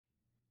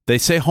They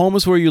say home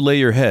is where you lay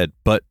your head,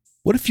 but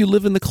what if you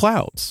live in the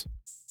clouds?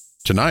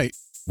 Tonight,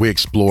 we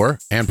explore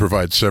and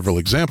provide several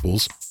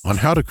examples on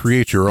how to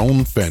create your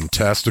own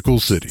fantastical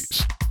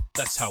cities.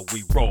 That's how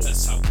we roll.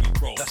 That's how we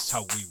roll. That's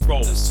how we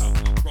roll. That's how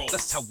we roll.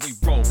 That's how we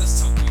roll.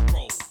 That's how we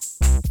roll.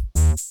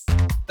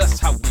 That's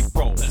how we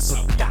roll. That's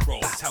how we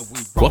roll. That's how we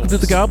roll. Welcome to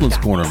the Goblin's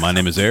Corner. My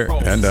name is Eric.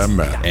 And I'm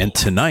Matt. And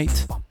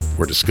tonight,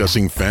 We're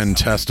discussing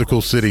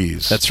fantastical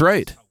cities. that's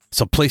right. It's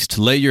a place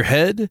to lay your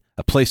head,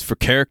 a place for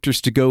characters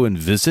to go and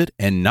visit,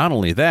 and not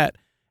only that,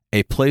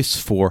 a place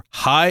for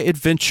high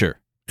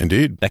adventure.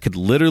 Indeed. That could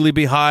literally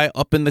be high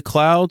up in the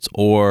clouds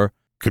or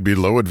Could be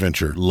low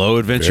adventure. low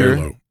adventure.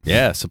 Very low.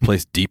 Yeah, it's a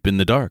place deep in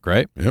the dark,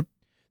 right? Yep.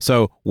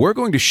 So we're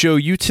going to show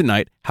you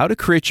tonight how to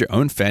create your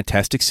own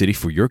fantastic city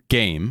for your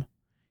game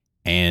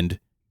and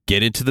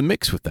get into the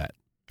mix with that.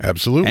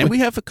 Absolutely. And we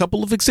have a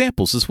couple of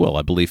examples as well.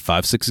 I believe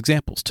 5-6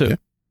 examples too. Yeah.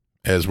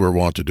 As we're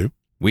wont to do.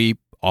 We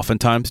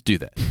oftentimes do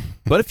that.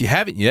 But if you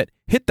haven't yet,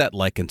 hit that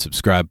like and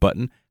subscribe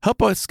button.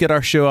 Help us get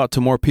our show out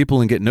to more people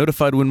and get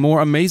notified when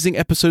more amazing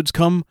episodes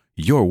come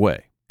your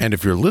way. And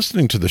if you're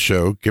listening to the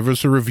show, give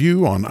us a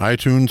review on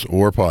iTunes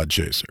or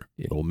Podchaser.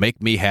 It'll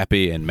make me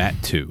happy and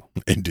Matt too.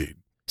 Indeed.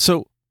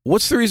 So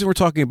what's the reason we're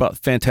talking about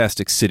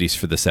fantastic cities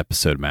for this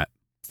episode, Matt?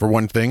 For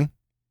one thing,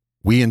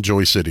 we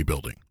enjoy city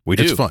building. We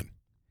do. It's fun.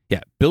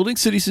 Yeah, building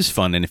cities is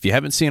fun. And if you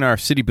haven't seen our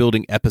city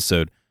building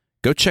episode,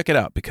 go check it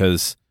out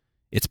because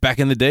it's back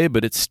in the day,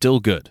 but it's still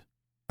good.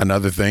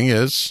 Another thing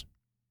is,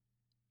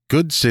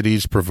 good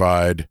cities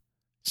provide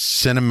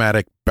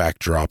cinematic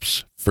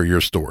backdrops for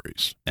your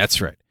stories.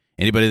 That's right.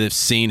 Anybody that's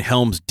seen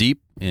Helm's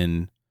Deep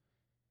in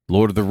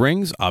Lord of the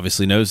Rings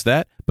obviously knows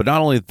that. But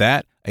not only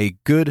that, a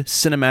good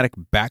cinematic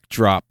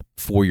backdrop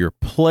for your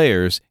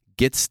players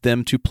gets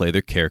them to play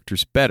their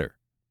characters better.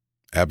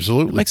 It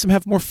Absolutely. makes them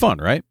have more fun,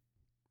 right?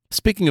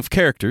 Speaking of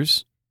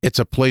characters, It's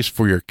a place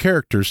for your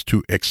characters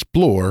to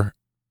explore,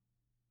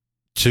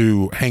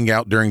 to hang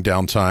out during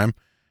downtime,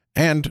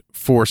 and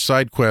for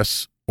side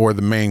quests or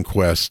the main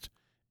quest,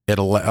 it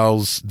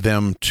allows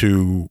them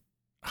to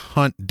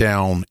hunt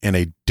down in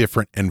a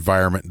different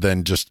environment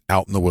than just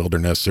out in the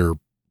wilderness or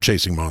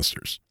chasing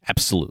monsters.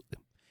 absolutely.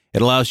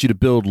 It allows you to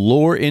build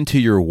lore into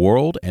your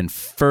world and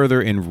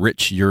further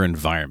enrich your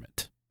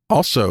environment.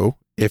 Also,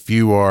 if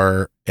you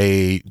are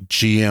a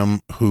GM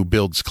who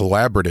builds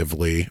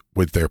collaboratively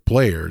with their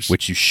players,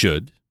 Which you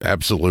should.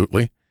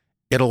 absolutely,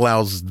 it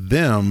allows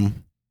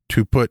them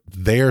to put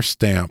their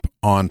stamp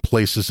on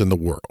places in the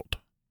world.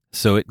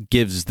 So it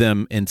gives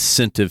them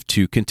incentive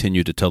to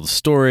continue to tell the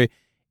story.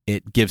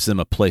 It gives them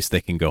a place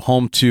they can go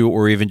home to,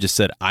 or even just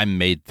said, I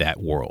made that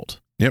world.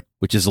 Yep.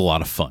 Which is a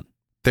lot of fun.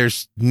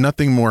 There's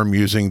nothing more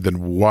amusing than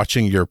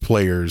watching your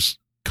players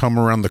come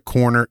around the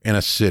corner in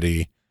a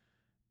city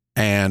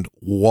and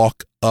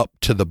walk up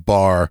to the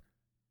bar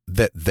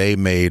that they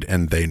made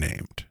and they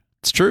named.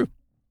 It's true.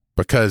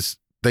 Because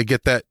they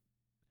get that,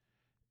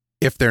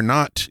 if they're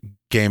not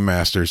game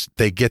masters,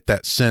 they get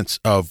that sense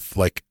of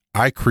like,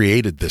 I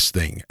created this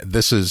thing.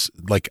 This is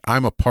like,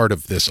 I'm a part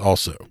of this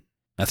also.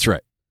 That's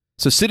right.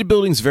 So city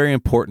building is very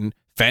important.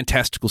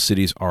 Fantastical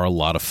cities are a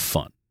lot of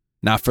fun.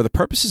 Now, for the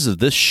purposes of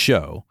this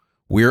show,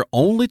 we're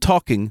only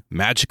talking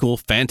magical,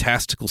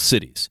 fantastical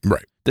cities.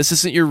 Right. This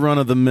isn't your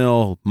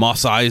run-of-the-mill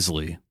Mos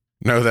Eisley.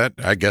 No, that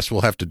I guess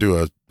we'll have to do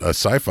a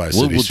sci-fi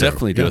city We'll show.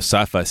 definitely do Yeah. a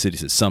sci-fi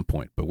cities at some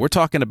point. But we're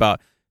talking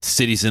about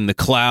cities in the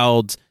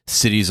clouds,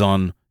 cities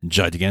on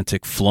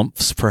gigantic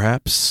flumps,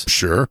 perhaps.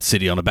 Sure.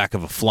 City on the back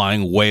of a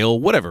flying whale,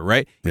 whatever,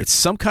 right? Yeah. It's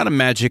some kind of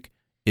magic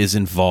is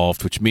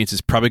involved, which means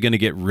it's probably going to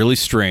get really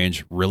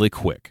strange really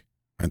quick.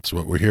 That's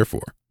what we're here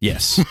for.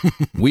 Yes,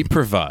 we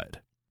provide.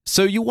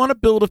 So you want to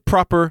build a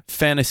proper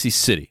fantasy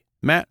city.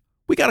 Matt,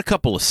 we got a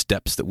couple of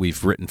steps that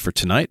we've written for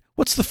tonight.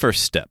 What's the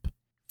first step?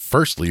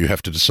 Firstly, you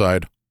have to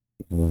decide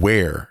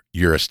where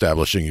you're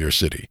establishing your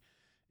city.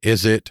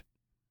 Is it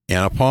in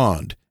a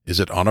pond? Is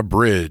it on a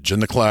bridge in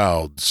the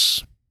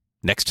clouds?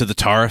 Next to the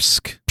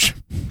Tarsk?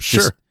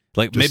 Sure.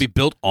 Like maybe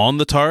built on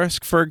the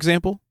Tarsk, for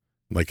example?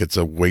 Like it's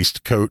a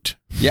waistcoat.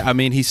 Yeah, I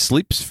mean, it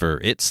sleeps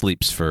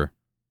for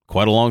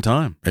quite a long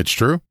time. It's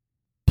true.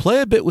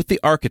 Play a bit with the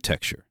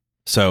architecture.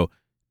 So,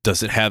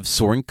 does it have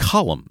soaring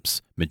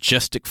columns,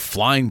 majestic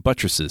flying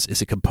buttresses?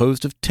 Is it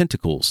composed of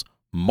tentacles,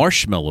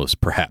 marshmallows,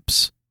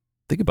 perhaps?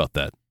 Think about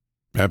that.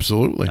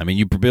 Absolutely. I mean,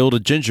 you build a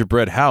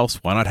gingerbread house,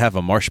 why not have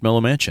a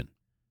marshmallow mansion?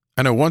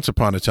 I know once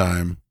upon a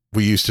time,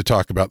 we used to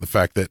talk about the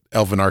fact that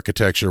elven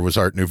architecture was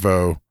Art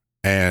Nouveau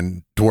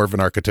and dwarven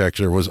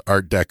architecture was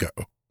Art Deco.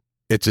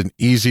 It's an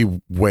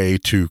easy way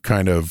to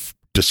kind of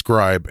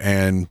describe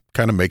and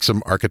kind of make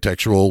some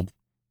architectural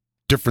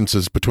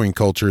differences between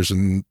cultures.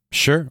 And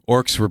Sure.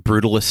 Orcs were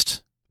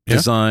brutalist Yeah.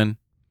 design.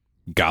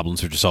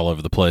 Goblins are just all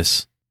over the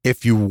place.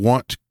 if you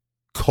want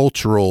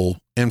cultural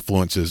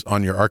influences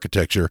on your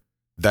architecture,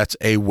 that's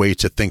a way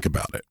to think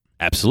about it.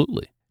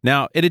 Absolutely.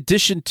 Now, in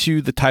addition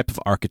to the type of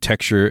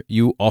architecture,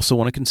 you also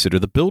want to consider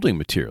the building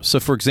material. So,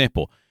 for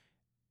example,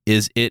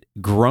 is it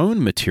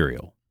grown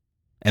material?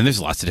 And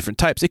there's lots of different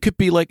types. It could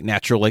be like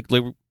natural, like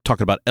we're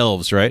talking about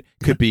elves, right?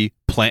 Could be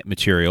plant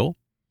material,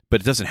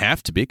 but it doesn't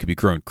have to be. It could be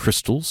grown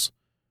crystals,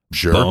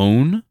 Sure.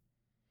 bone.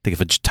 Think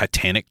of a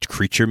Titanic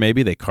creature,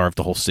 maybe. They carved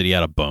the whole city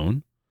out of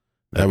bone.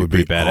 That would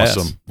be pretty badass.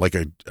 awesome. Like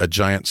a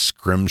giant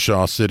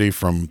scrimshaw city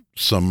from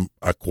some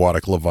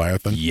aquatic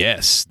leviathan.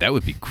 Yes, that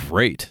would be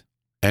great.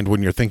 And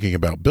when you're thinking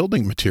about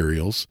building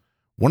materials,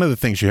 one of the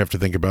things you have to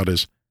think about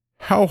is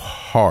how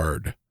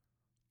hard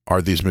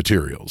are these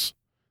materials?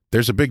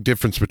 There's a big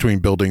difference between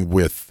building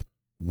with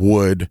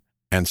wood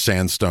and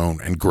sandstone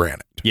and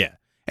granite. Yeah.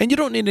 And you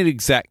don't need an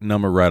exact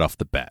number right off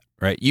the bat,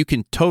 right? You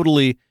can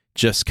totally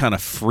just kind of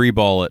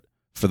freeball it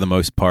for the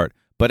most part.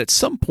 But at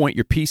some point,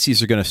 your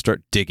PCs are going to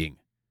start digging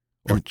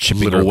or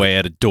chipping Literally. away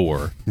at a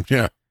door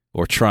Yeah.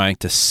 or trying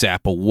to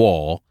sap a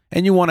wall.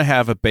 And you want to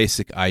have a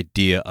basic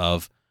idea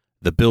of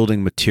the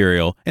building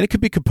material. And it could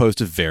be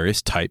composed of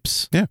various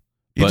types. Yeah.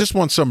 You But- just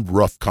want some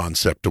rough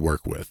concept to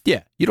work with.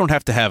 Yeah. You don't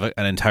have to have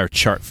an entire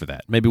chart for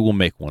that. Maybe we'll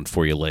make one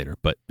for you later,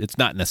 but it's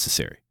not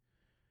necessary.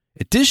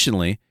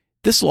 Additionally,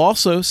 this will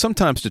also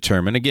sometimes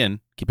determine, again,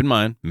 keep in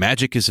mind,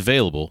 magic is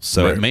available,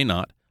 so Right. it may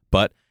not,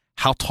 but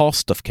how tall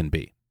stuff can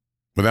be.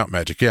 Without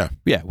magic, yeah.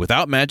 Yeah,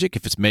 without magic,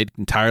 if it's made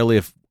entirely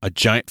of a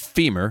giant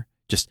femur,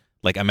 just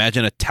like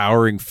imagine a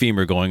towering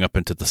femur going up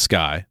into the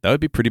sky. That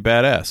would be pretty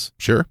badass.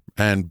 Sure.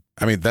 And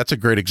I mean, that's a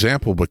great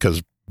example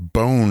because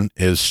bone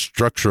is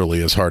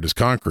structurally as hard as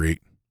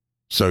concrete.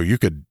 So you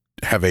could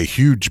have a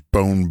huge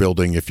bone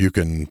building if you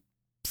can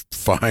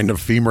find a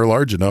femur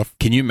large enough.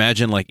 Can you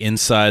imagine, like,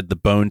 inside the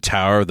bone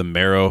tower, the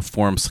marrow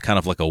forms kind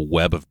of like a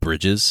web of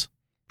bridges?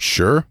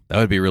 Sure. That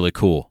would be really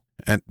cool.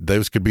 And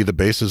those could be the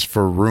basis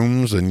for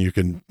rooms, and you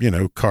can,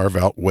 carve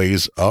out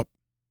ways up.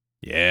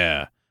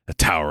 Yeah, a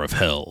tower of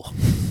hell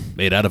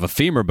made out of a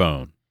femur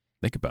bone.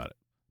 Think about it.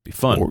 Be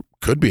fun. Or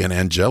could be an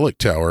angelic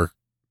tower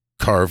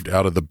carved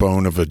out of the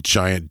bone of a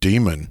giant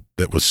demon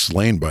that was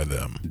slain by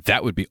them.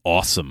 That would be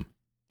awesome.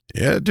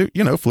 Yeah,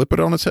 flip it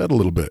on its head a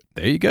little bit.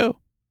 There you go.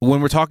 When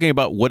we're talking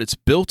about what it's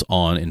built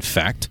on, in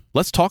fact,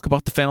 let's talk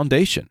about the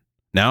foundation.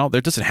 Now,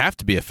 there doesn't have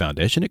to be a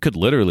foundation. It could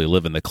literally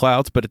live in the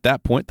clouds, but at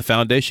that point, the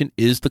foundation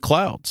is the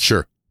clouds.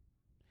 Sure.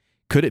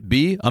 Could it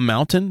be a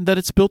mountain that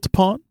it's built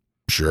upon?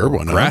 Sure,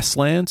 why not?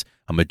 Grasslands,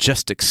 a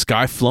majestic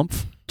sky flump,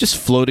 just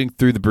floating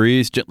through the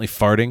breeze, gently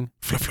farting.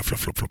 Flop, flop, flop,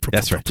 flop, flop,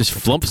 That's flop, right, just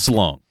flop, flop, flumps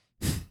along.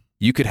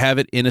 You could have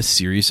it in a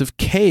series of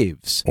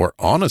caves. Or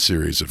on a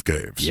series of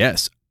caves.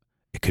 Yes,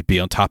 it could be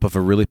on top of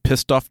a really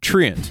pissed off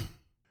treant.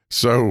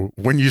 So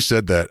when you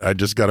said that, I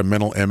just got a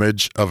mental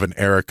image of an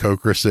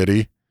Aarakocra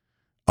city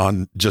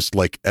on just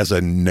like as a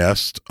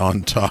nest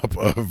on top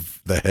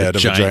of the head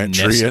of a giant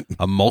nest, treant.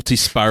 a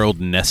multi-spiraled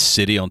nest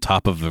city on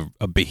top of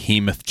a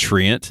behemoth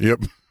treant. Yep.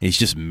 He's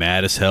just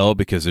mad as hell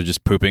because they're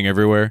just pooping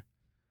everywhere.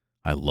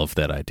 I love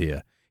that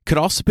idea. Could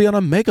also be on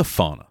a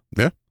megafauna.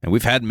 Yeah. And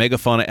we've had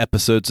megafauna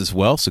episodes as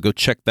well, so go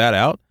check that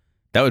out.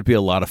 That would be a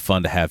lot of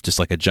fun to have, just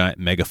like a giant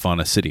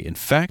megafauna city. In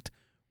fact,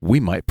 we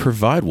might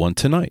provide one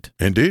tonight.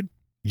 Indeed.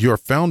 Your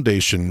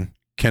foundation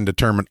can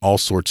determine all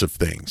sorts of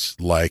things,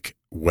 like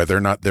whether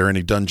or not there are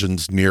any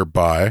dungeons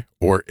nearby,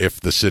 or if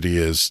the city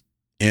is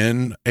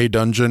in a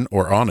dungeon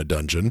or on a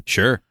dungeon.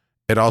 Sure.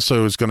 It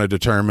also is going to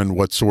determine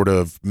what sort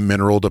of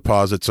mineral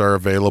deposits are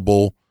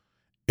available,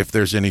 if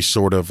there's any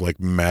sort of like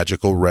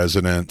magical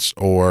resonance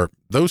or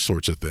those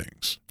sorts of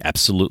things.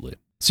 Absolutely.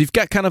 So you've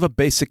got kind of a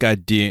basic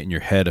idea in your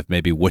head of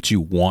maybe what you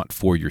want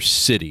for your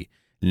city.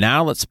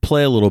 Now let's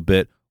play a little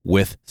bit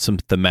with some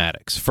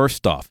thematics.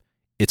 First off,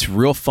 it's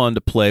real fun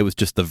to play with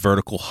just the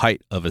vertical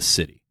height of a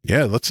city.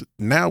 Yeah,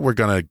 we're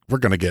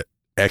gonna get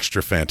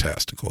extra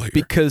fantastical here.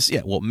 Because,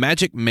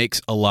 magic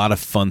makes a lot of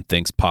fun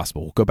things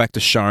possible. We'll go back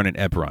to Sharn and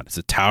Eberron. It's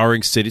a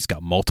towering city. It's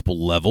got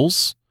multiple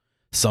levels.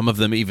 Some of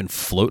them even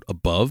float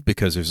above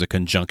because there's a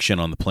conjunction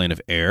on the plane of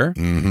air.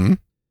 Mm-hmm.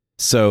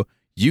 So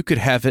you could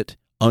have it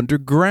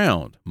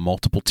underground,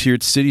 multiple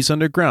tiered cities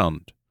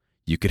underground.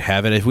 You could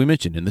have it, as we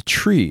mentioned, in the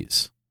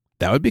trees.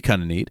 That would be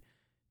kind of neat.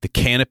 The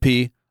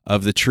canopy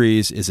of the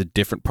trees is a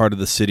different part of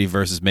the city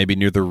versus maybe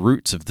near the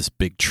roots of this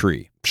big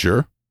tree.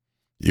 Sure.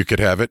 You could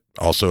have it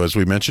also, as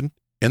we mentioned,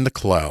 in the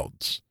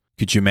clouds.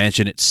 Could you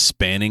imagine it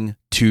spanning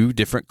 2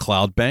 different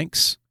cloud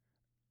banks?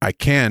 I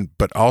can,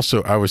 but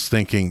also I was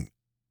thinking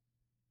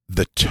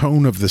the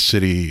tone of the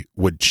city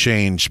would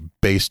change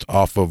based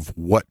off of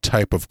what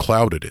type of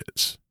cloud it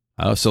is.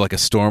 Oh, so like a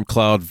storm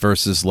cloud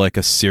versus like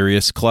a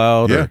serious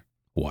cloud? Yeah. Or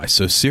why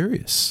so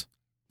serious?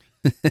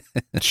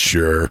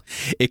 Sure.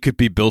 It could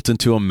be built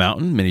into a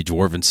mountain, many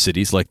dwarven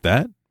cities like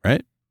that,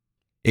 right?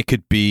 It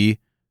could be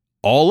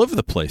all over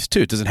the place,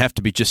 too. It doesn't have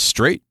to be just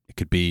straight. It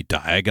could be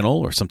diagonal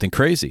or something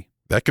crazy.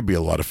 That could be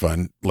a lot of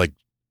fun, like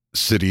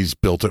cities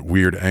built at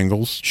weird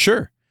angles.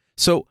 Sure.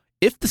 So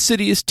if the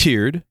city is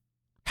tiered,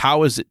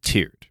 how is it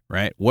tiered,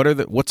 right?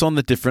 What's on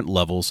the different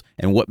levels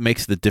and what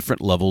makes the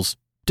different levels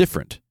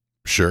different?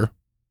 Sure.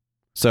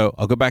 So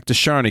I'll go back to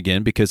Sharn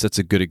again because that's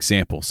a good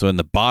example. So in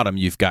the bottom,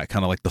 you've got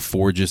kind of like the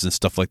forges and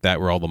stuff like that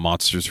where all the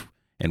monsters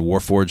and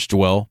Warforged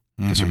dwell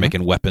because you're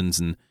making weapons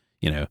and,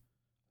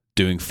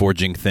 doing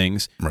forging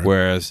things. Right.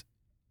 Whereas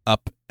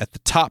up at the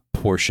top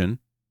portion,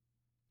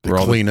 The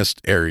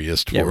cleanest,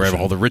 airiest where portion.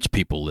 all the rich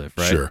people live,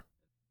 right? Sure.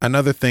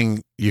 Another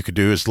thing you could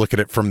do is look at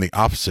it from the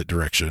opposite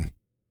direction,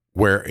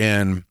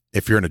 wherein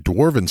if you're in a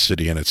dwarven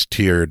city and it's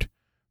tiered,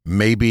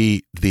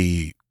 maybe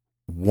the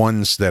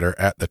ones that are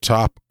at the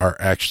top are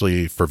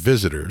actually for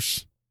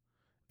visitors.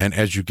 And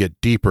as you get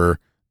deeper,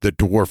 the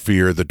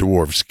dwarfier the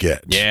dwarves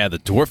get. Yeah, the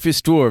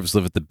dwarfiest dwarves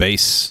live at the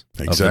base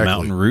of the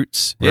mountain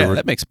roots. Yeah,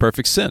 that makes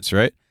perfect sense,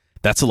 right?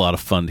 That's a lot of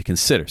fun to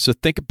consider. So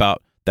think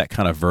about that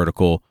kind of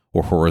vertical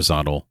or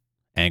horizontal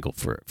angle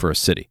for a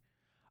city.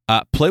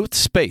 Play with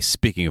space,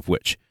 speaking of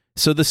which.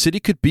 So the city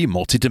could be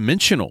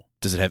multidimensional.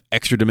 Does it have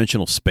extra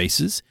dimensional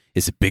spaces?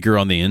 Is it bigger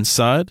on the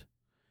inside?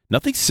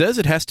 Nothing says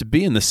it has to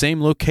be in the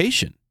same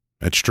location.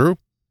 That's true.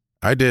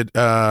 I did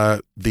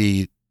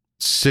the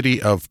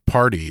City of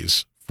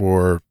Parties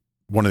for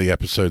one of the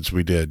episodes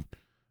we did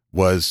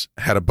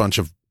had a bunch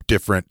of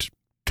different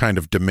kind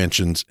of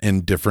dimensions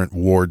in different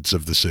wards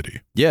of the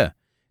city. Yeah.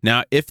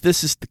 Now, if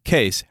this is the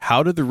case,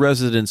 how do the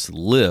residents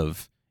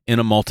live in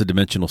a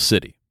multidimensional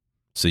city?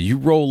 So you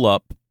roll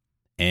up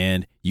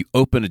and you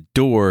open a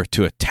door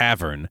to a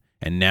tavern,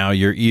 and now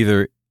you're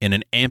either in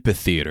an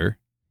amphitheater,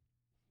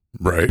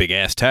 right? Big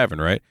ass tavern,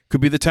 right?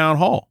 Could be the town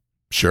hall.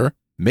 Sure.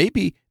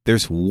 Maybe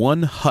there's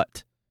one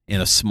hut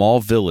in a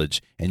small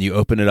village, and you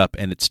open it up,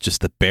 and it's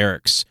just the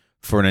barracks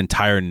for an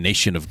entire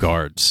nation of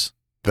guards.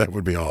 That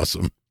would be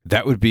awesome.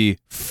 That would be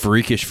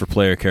freakish for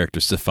player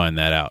characters to find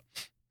that out.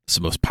 It's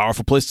the most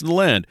powerful place in the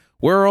land.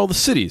 Where are all the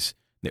cities?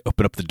 They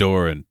open up the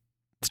door, and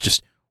it's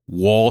just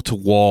wall to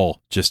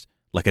wall, just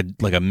like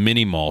a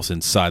mini malls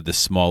inside this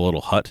small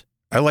little hut.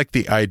 I like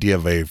the idea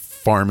of a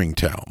farming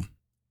town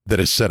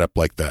that is set up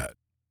like that,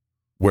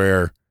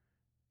 where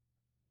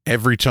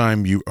every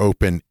time you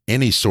open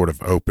any sort of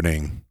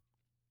opening,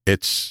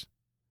 it's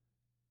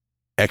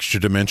extra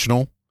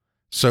dimensional.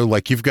 So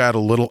like you've got a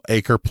little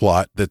acre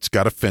plot that's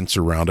got a fence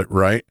around it,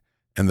 right?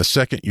 And the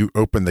second you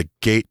open the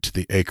gate to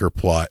the acre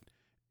plot,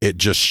 it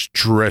just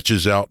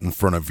stretches out in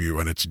front of you,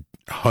 and it's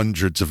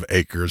hundreds of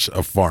acres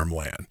of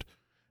farmland.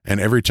 And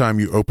every time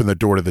you open the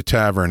door to the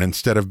tavern,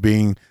 instead of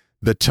being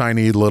the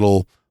tiny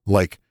little,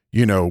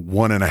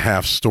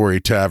 1.5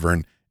 story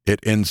tavern, it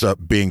ends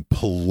up being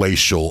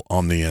palatial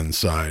on the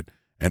inside.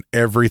 And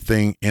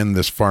everything in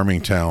this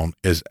farming town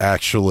is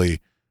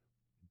actually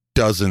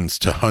dozens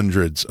to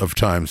hundreds of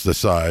times the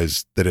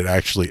size that it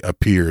actually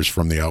appears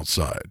from the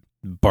outside.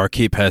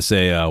 Barkeep has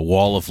a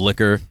wall of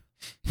liquor,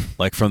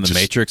 like from the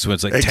Matrix, when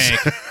it's like,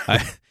 tank.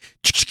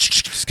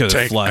 Just goes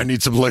Tank, fly. I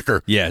need some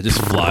liquor. Yeah, it just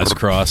flies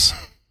across.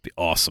 Be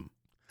awesome.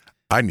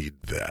 I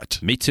need that.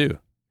 Me too.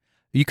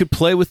 You could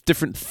play with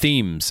different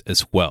themes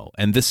as well,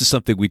 and this is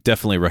something we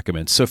definitely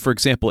recommend. So, for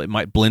example, it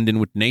might blend in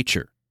with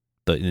nature,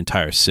 the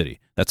entire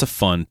city. That's a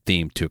fun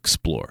theme to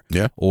explore.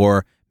 Yeah.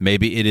 Or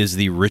maybe it is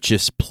the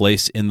richest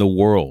place in the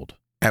world.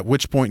 At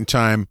which point in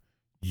time,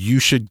 you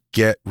should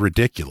get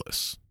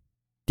ridiculous.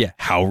 Yeah.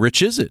 How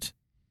rich is it?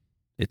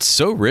 It's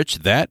so rich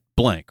that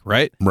blank,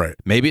 right? Right.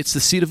 Maybe it's the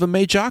seat of a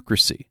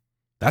magocracy.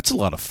 That's a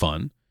lot of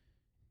fun.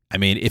 I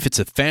mean, if it's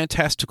a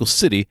fantastical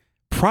city,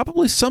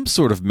 probably some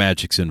sort of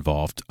magic's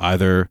involved,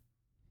 either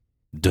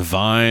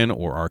divine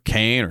or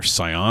arcane or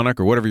psionic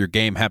or whatever your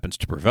game happens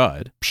to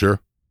provide. Sure.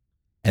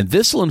 And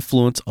this will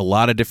influence a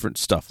lot of different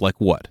stuff,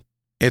 like what?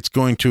 It's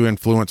going to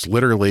influence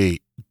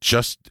literally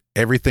just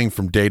everything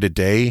from day to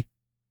day.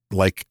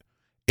 Like,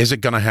 is it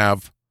going to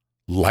have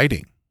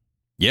lighting?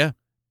 Yeah.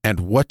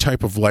 And what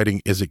type of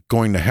lighting is it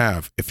going to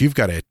have? If you've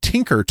got a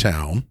tinker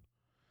town,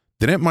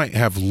 then it might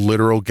have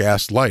literal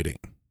gas lighting.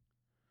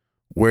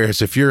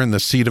 Whereas if you're in the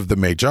seat of the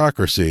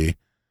magocracy,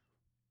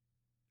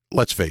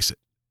 let's face it,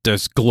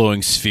 There's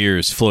glowing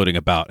spheres floating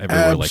about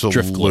everywhere, like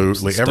drift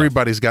globes. Absolutely.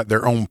 Everybody's got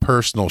their own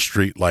personal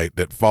street light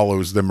that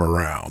follows them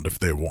around if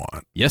they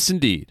want. Yes,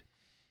 indeed.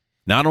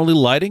 Not only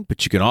lighting,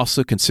 but you can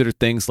also consider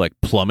things like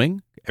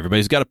plumbing.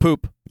 Everybody's got to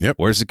poop. Yep.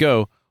 Where does it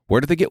go?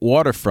 Where do they get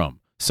water from?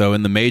 So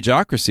in the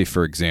magocracy,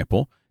 for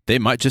example, they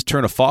might just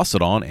turn a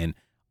faucet on, and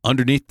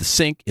underneath the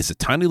sink is a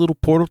tiny little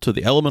portal to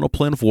the elemental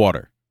plane of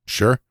water.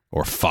 Sure.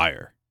 Or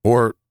fire.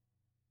 Or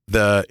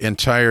the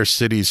entire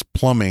city's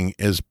plumbing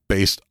is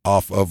based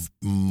off of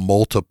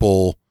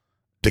multiple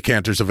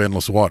decanters of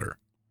endless water.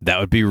 That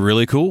would be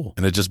really cool.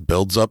 And it just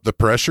builds up the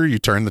pressure. You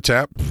turn the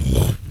tap.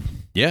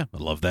 Yeah, I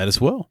love that as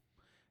well.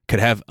 Could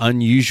have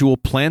unusual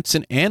plants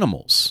and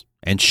animals,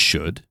 and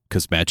should,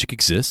 because magic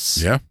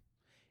exists. Yeah.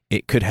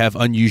 It could have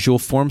unusual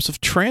forms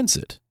of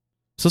transit.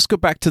 So let's go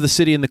back to the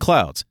city in the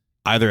clouds.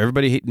 Either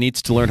everybody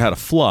needs to learn how to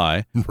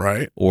fly,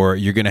 Right. or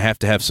you're going to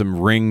have some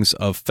rings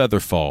of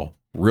featherfall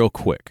real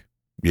quick.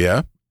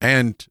 Yeah.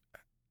 And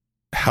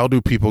how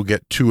do people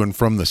get to and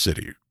from the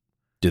city?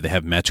 Do they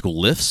have magical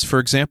lifts, for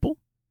example?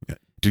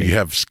 Do you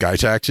have sky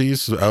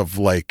taxis of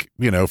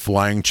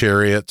flying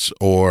chariots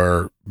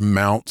or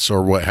mounts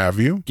or what have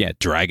you? Yeah,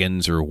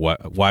 dragons or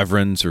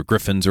wyverns or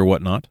griffins or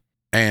whatnot.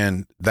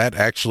 And that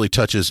actually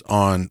touches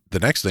on the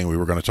next thing we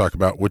were going to talk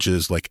about, which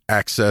is like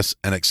access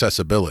and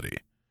accessibility.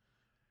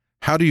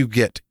 How do you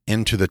get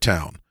into the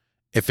town?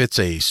 If it's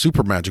a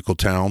super magical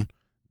town,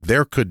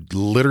 there could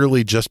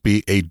literally just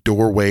be a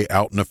doorway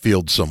out in a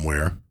field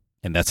somewhere.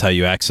 And that's how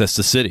you access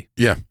the city.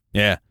 Yeah.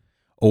 Yeah.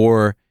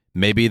 Or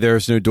maybe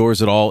there's no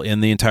doors at all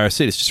in the entire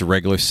city. It's just a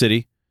regular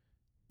city,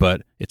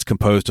 but it's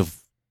composed of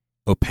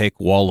opaque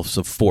walls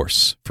of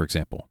force, for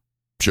example.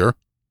 Sure.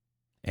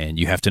 And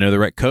you have to know the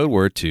right code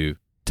word to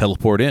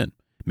teleport in.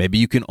 Maybe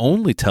you can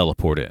only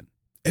teleport in.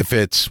 If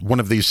it's one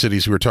of these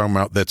cities we were talking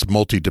about that's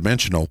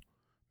multidimensional,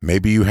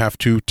 maybe you have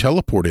to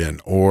teleport in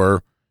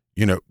or,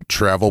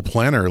 travel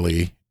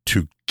planarly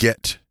to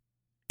get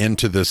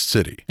into this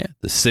city. Yeah,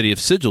 the city of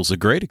Sigil is a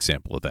great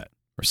example of that,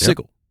 or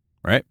Sigil,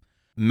 right?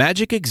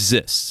 Magic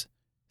exists.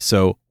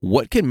 So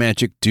what can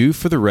magic do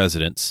for the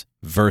residents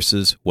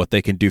versus what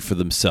they can do for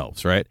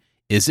themselves, right?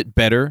 Is it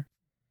better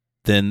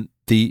than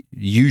the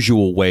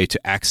usual way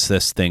to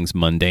access things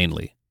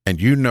mundanely?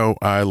 And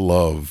I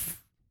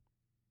love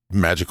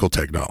magical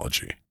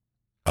technology.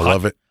 I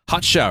love it.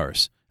 Hot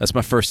showers. That's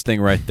my first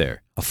thing right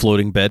there. A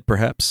floating bed,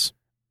 perhaps.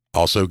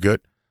 Also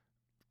good.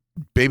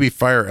 Baby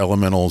fire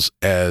elementals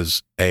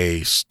as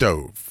a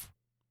stove.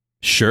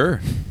 Sure.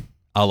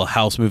 A la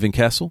House Moving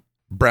Castle.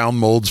 Brown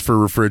molds for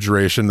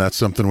refrigeration. That's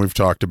something we've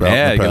talked about.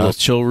 Yeah, in you the got a little past.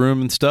 chill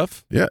room and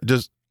stuff. Yeah,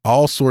 just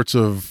all sorts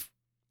of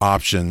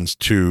options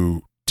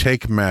to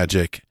take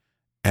magic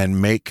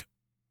and make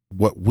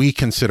what we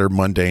consider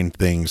mundane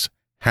things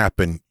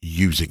happen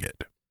using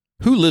it.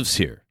 Who lives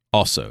here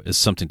also is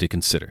something to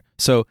consider.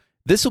 So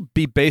this will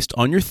be based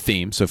on your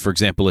theme. So, for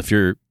example, if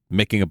you're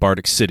making a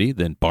bardic city,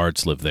 then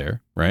bards live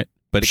there, right?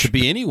 But it could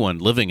be anyone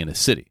living in a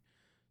city.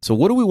 So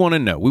what do we want to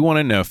know? We want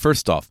to know,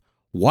 first off,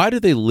 why do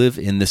they live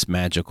in this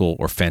magical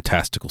or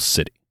fantastical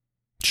city?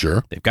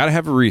 Sure. They've got to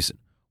have a reason.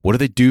 What do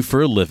they do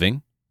for a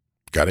living?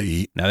 Got to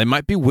eat. Now, they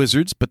might be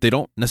wizards, but they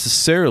don't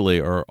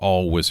necessarily are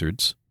all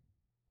wizards.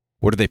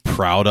 What are they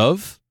proud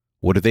of?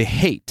 What do they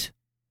hate?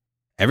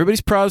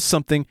 Everybody's proud of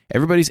something.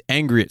 Everybody's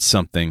angry at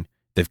something.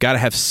 They've got to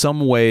have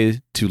some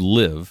way to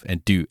live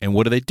and do. And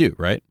what do they do,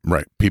 right?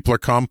 Right. People are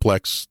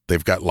complex.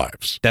 They've got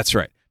lives. That's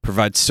right.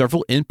 Provide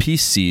several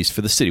NPCs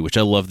for the city, which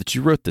I love that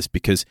you wrote this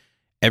because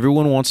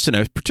everyone wants to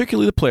know,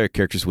 particularly the player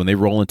characters, when they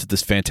roll into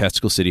this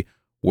fantastical city,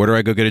 where do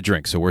I go get a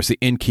drink? So where's the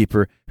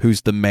innkeeper?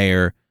 Who's the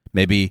mayor?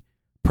 Maybe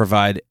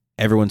provide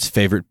everyone's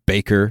favorite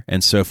baker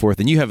and so forth.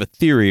 And you have a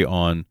theory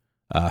on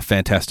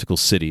fantastical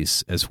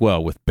cities as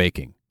well with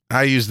baking.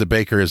 I use the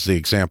baker as the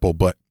example,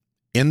 but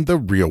in the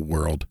real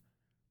world,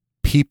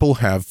 people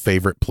have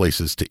favorite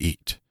places to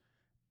eat.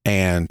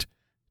 And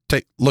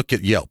look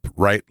at Yelp,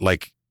 right?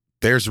 Like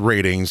there's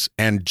ratings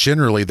and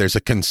generally there's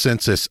a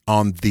consensus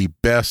on the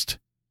best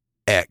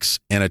X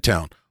in a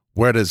town.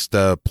 Where does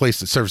the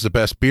place that serves the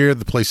best beer,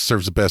 the place that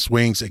serves the best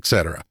wings,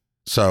 etc.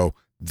 So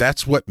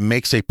that's what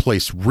makes a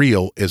place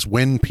real is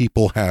when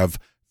people have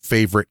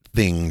favorite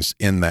things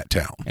in that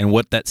town. And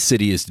what that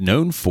city is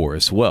known for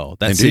as well.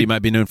 That Indeed. City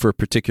might be known for a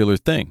particular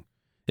thing.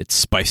 It's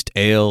spiced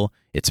ale,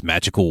 it's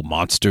magical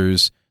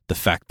monsters, the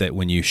fact that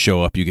when you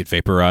show up you get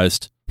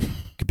vaporized.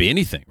 Could be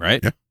anything,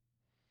 right? Yeah.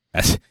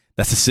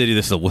 That's a city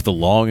with a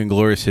long and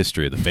glorious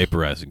history, the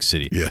vaporizing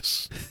city.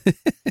 Yes.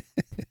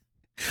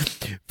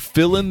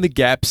 Fill in the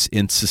gaps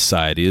in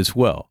society as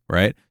well,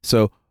 right?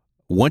 So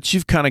once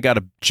you've kind of got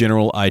a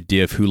general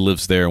idea of who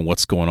lives there and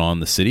what's going on in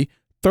the city,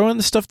 throw in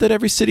the stuff that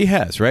every city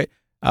has, right?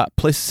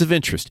 Places of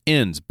interest,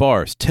 inns,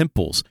 bars,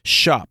 temples,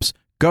 shops,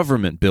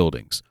 government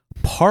buildings,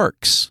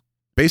 parks.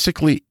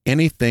 Basically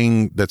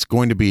anything that's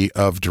going to be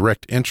of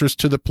direct interest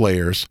to the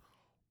players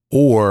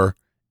or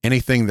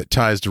anything that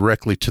ties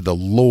directly to the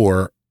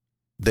lore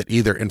that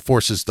either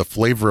enforces the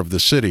flavor of the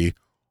city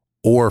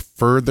or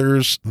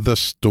furthers the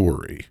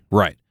story.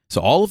 Right.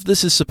 So all of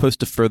this is supposed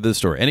to further the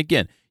story. And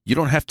again, it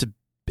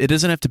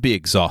doesn't have to be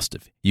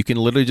exhaustive. You can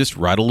literally just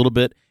write a little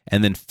bit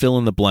and then fill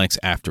in the blanks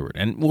afterward.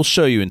 And we'll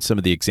show you in some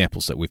of the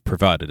examples that we've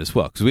provided as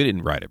well, because we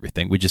didn't write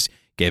everything. We just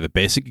gave a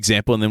basic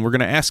example, and then we're going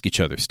to ask each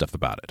other stuff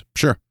about it.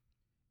 Sure.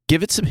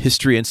 Give it some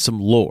history and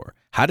some lore.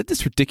 How did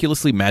this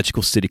ridiculously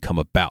magical city come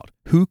about?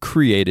 Who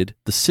created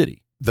the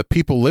city? The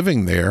people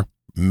living there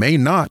may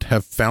not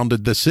have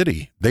founded the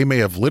city. They may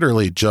have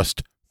literally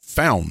just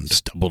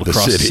stumbled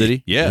across the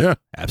city. Yeah,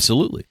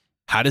 absolutely.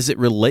 How does it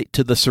relate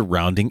to the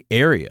surrounding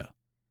area?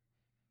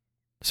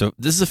 So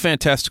this is a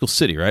fantastical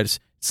city, right?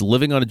 It's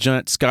living on a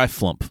giant sky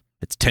flump.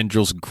 Its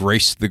tendrils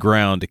grace the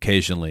ground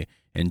occasionally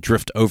and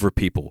drift over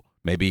people.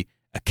 Maybe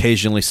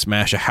occasionally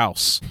smash a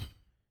house.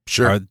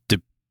 Sure.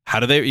 How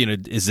do they,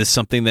 is this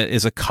something that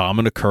is a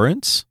common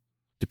occurrence?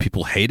 Do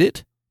people hate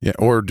it? Yeah.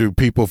 Or do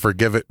people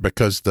forgive it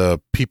because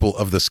the people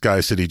of the Sky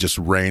City just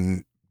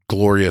rain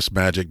glorious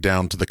magic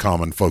down to the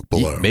common folk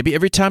below? Maybe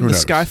every time Who the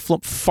knows? sky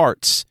flump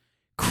farts,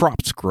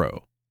 crops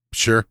grow.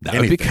 Sure. That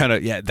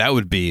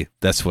would be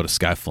that's what a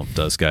sky flump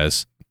does,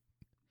 guys.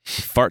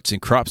 Farts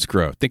and crops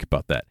grow. Think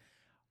about that.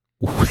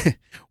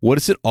 What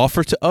does it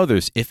offer to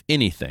others, if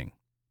anything?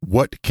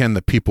 What can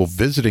the people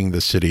visiting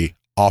the city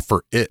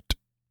offer it?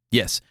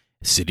 Yes,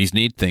 cities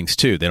need things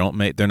too.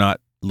 They're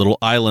not little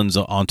islands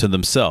onto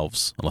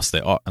themselves unless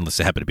they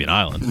happen to be an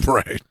island.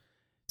 Right.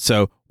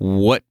 So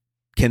what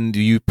can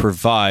you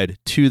provide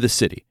to the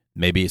city?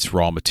 Maybe it's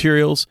raw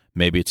materials.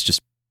 Maybe it's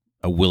just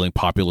a willing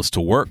populace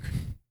to work.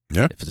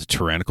 Yeah. If it's a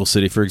tyrannical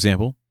city, for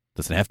example,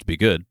 doesn't have to be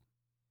good.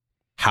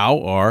 How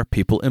are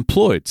people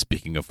employed?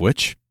 Speaking of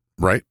which,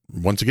 Right.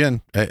 Once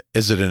again,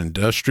 is it an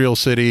industrial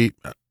city?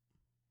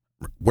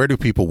 Where do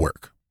people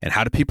work? and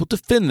how do people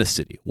defend the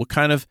city? What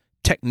kind of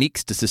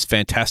techniques does this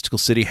fantastical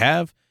city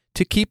have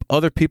to keep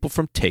other people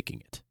from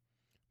taking it?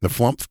 The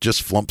flump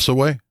just flumps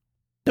away.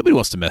 Nobody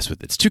wants to mess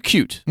with it. It's too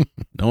cute.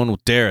 No one will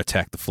dare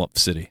attack the Flump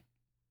City.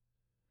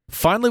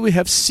 Finally, we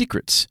have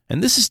secrets,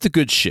 and this is the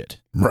good shit.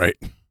 Right.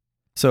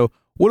 So,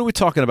 what are we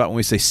talking about when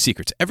we say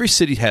secrets? Every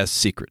city has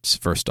secrets,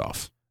 first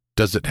off.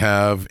 Does it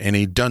have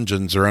any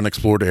dungeons or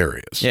unexplored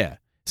areas? Yeah.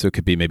 So, it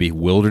could be maybe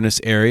wilderness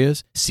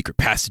areas, secret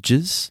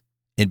passages,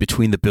 in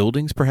between the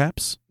buildings,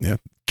 perhaps. Yeah.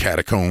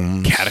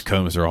 Catacombs.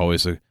 Catacombs are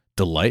always a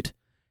delight.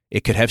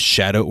 It could have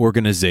shadow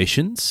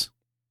organizations.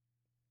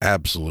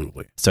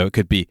 Absolutely. So, it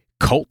could be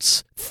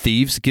cults,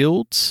 thieves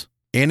guilds.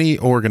 Any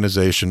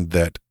organization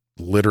that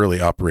literally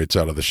operates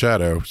out of the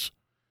shadows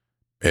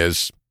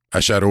is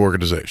a shadow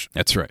organization.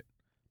 That's right.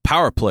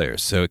 Power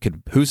players. So it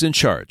could, who's in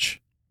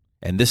charge?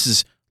 And this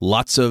is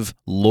lots of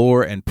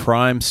lore and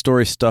prime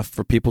story stuff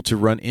for people to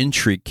run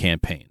intrigue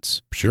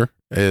campaigns. Sure.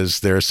 Is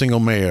there a single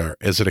mayor?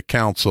 Is it a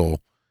council?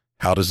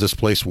 How does this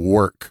place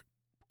work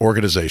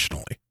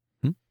organizationally?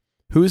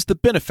 Who is the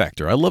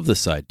benefactor? I love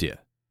this idea.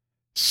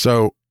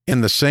 So,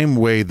 in the same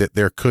way that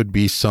there could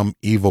be some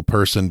evil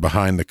person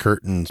behind the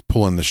curtains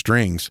pulling the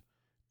strings,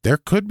 there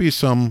could be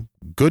some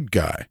good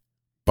guy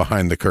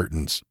behind the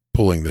curtains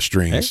pulling the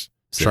strings,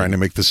 trying to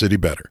make the city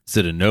better. Is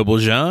it a noble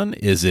Jean?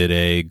 Is it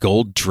a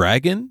gold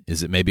dragon?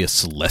 Is it maybe a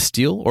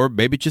celestial? Or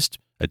maybe just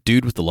a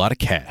dude with a lot of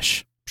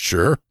cash?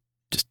 Sure.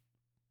 Just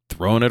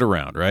throwing it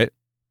around, right?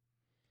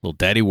 Little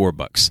daddy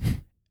warbucks.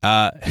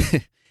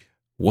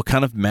 What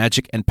kind of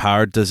magic and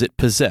power does it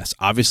possess?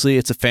 Obviously,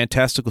 it's a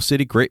fantastical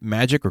city. Great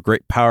magic or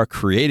great power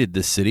created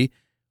this city.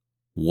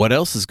 What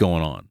else is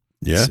going on?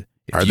 Yeah.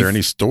 Are there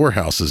any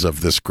storehouses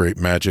of this great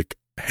magic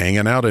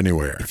hanging out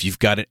anywhere? If you've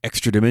got an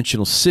extra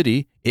dimensional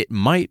city, it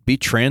might be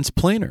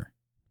transplanar,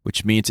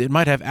 which means it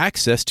might have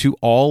access to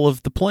all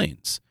of the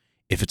planes.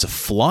 If it's a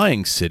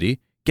flying city,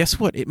 guess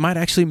what? It might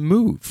actually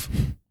move.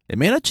 It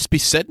may not just be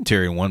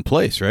sedentary in one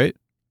place, right?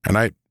 And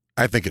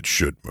I think it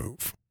should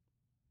move.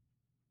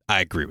 I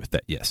agree with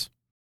that, yes.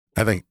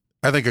 I think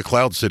a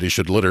cloud city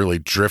should literally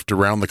drift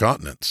around the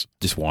continents.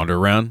 Just wander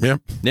around? Yeah.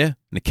 Yeah,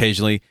 and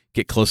occasionally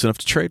get close enough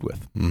to trade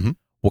with. Mm-hmm.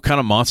 What kind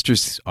of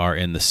monsters are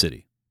in the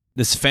city?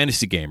 This is a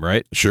fantasy game,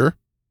 right? Sure.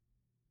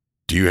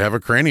 Do you have a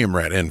cranium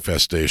rat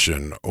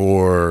infestation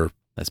or...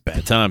 That's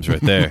bad times right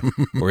there.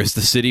 Or is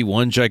the city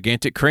one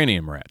gigantic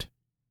cranium rat?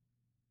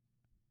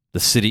 The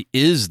city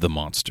is the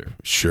monster.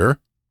 Sure.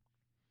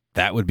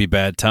 That would be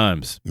bad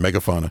times.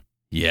 Megafauna.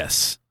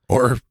 Yes.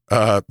 Or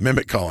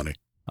mimic colony.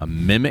 A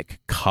mimic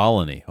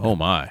colony. Oh,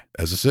 my.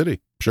 As a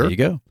city. Sure. There you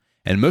go.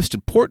 And most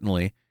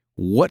importantly,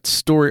 what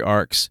story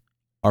arcs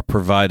are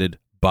provided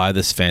by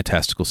this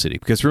fantastical city?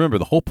 Because remember,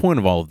 the whole point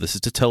of all of this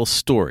is to tell a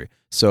story.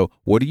 So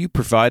what are you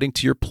providing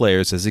to your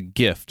players as a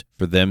gift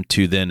for them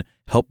to then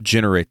help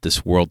generate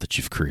this world that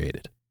you've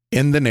created?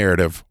 In the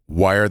narrative,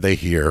 why are they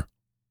here?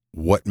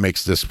 What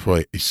makes this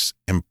place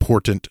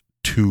important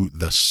to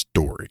the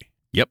story?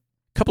 Yep.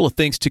 A couple of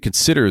things to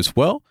consider as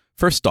well.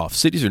 First off,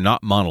 cities are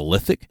not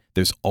monolithic.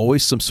 There's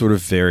always some sort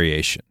of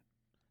variation.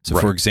 So,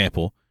 Right. for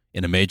example,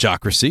 in a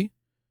mageocracy,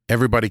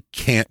 Everybody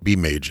can't be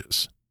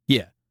mages.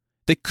 yeah,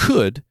 they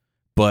could,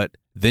 but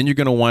then you're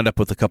going to wind up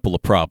with a couple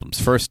of problems.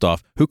 First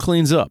off, who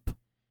cleans up?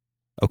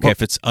 Okay, Well-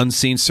 if it's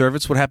unseen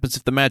servants, what happens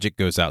if the magic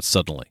goes out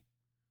suddenly?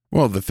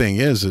 Well, the thing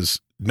is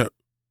no,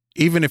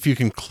 even if you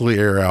can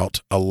clear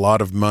out a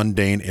lot of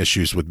mundane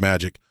issues with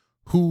magic,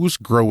 who's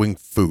growing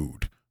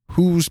food?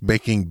 Who's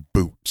making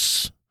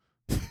boots?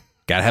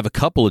 Got to have a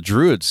couple of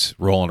druids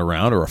rolling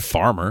around or a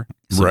farmer.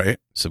 Right.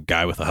 Some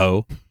guy with a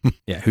hoe.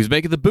 Yeah, who's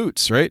making the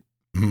boots, right?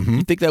 Mm-hmm.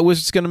 You think that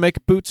wizard's going to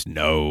make boots?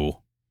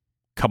 No.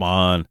 Come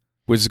on.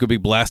 Wizard's going to be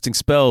blasting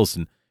spells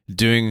and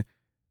doing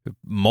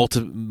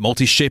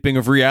multi-shaping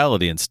of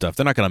reality and stuff.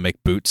 They're not going to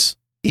make boots.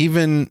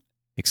 Even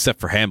Except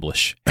for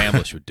Hamblish.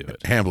 Hamblish would do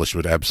it. Hamblish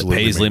would The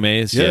absolutely. Paisley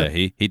make- maze? Yeah,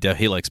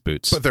 he likes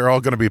boots. But they're all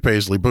going to be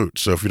Paisley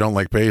boots. So if you don't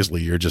like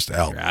Paisley, you're just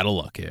out. You're out of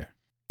luck here.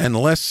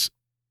 Unless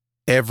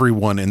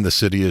everyone in the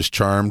city is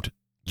charmed,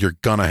 you're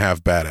going to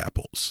have bad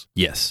apples.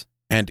 Yes.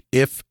 And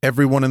if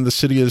everyone in the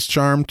city is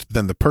charmed,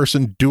 then the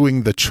person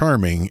doing the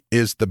charming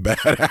is the bad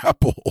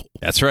apple.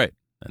 That's right.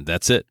 And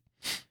that's it.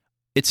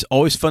 It's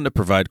always fun to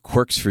provide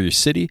quirks for your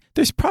city.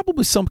 There's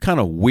probably some kind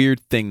of weird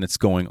thing that's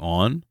going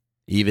on,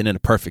 even in a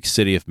perfect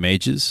city of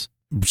mages.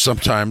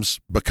 Sometimes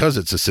because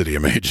it's a city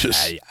of mages.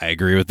 I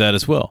agree with that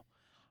as well.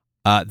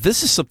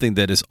 This is something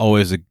that is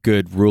always a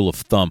good rule of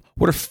thumb.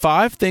 What are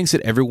 5 things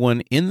that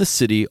everyone in the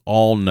city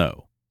all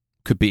know?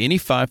 Could be any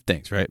 5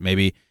 things, right?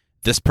 Maybe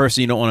this person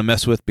you don't want to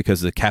mess with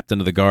because the captain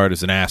of the guard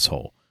is an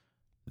asshole.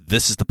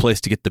 This is the place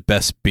to get the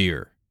best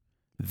beer.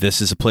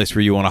 This is a place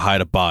where you want to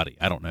hide a body.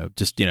 I don't know.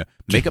 Just,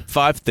 make up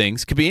 5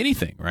 things. Could be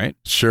anything, right?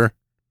 Sure.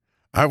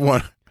 I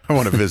want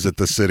to visit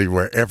the city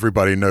where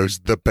everybody knows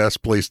the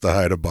best place to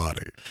hide a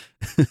body.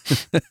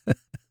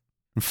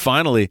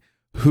 Finally,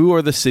 who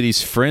are the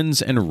city's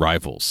friends and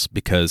rivals?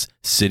 Because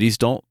cities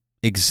don't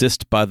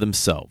exist by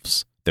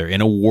themselves. They're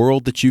in a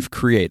world that you've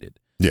created.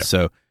 Yeah.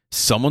 So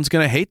someone's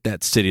going to hate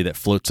that city that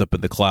floats up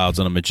in the clouds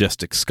on a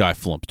majestic sky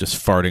flump just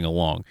farting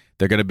along.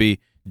 They're going to be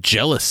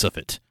jealous of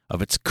it,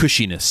 of its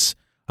cushiness,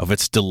 of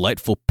its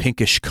delightful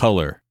pinkish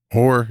color.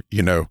 Or,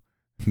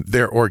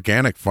 they're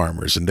organic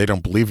farmers and they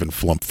don't believe in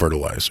flump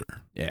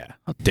fertilizer. Yeah,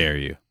 how dare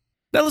you.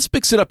 Now let's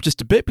mix it up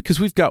just a bit because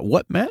we've got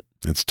what, Matt?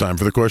 It's time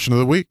for the question of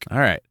the week. All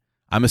right.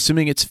 I'm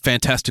assuming it's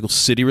Fantastical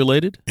City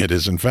related? It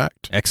is, in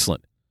fact.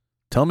 Excellent.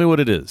 Tell me what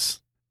it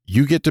is.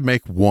 You get to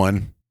make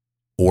one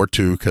or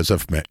two, because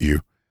I've met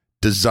you,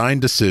 design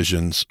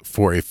decisions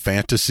for a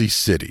fantasy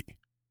city.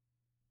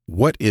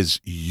 What is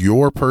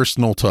your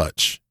personal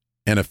touch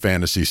in a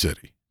fantasy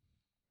city?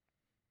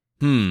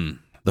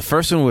 The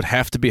first one would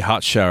have to be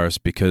hot showers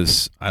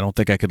because I don't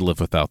think I could live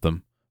without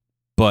them.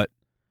 But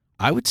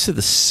I would say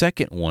the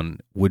second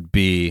one would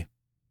be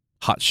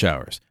hot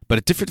showers, but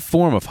a different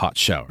form of hot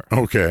shower.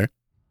 Okay.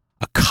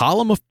 A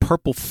column of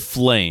purple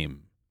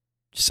flame.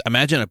 Just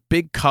imagine a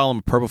big column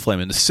of purple flame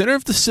in the center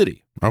of the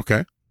city.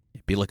 Okay.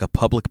 It'd be like a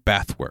public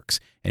bathworks.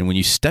 And when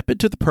you step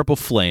into the purple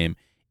flame,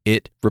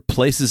 it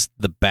replaces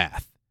the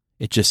bath.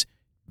 It just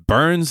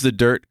burns the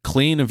dirt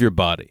clean of your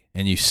body.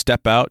 And you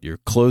step out, your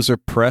clothes are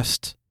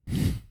pressed,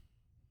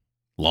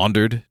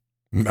 laundered.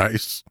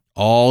 Nice.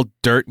 All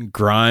dirt and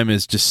grime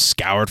is just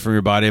scoured from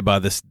your body by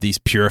these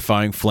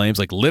purifying flames,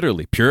 like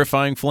literally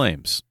purifying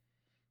flames.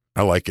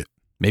 I like it.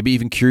 Maybe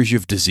even cures you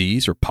of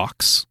disease or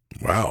pox.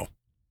 Wow.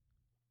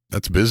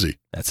 That's busy.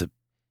 That's a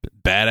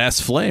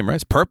badass flame, right?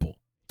 It's purple.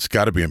 It's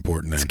got to be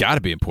important then. It's got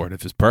to be important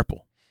if it's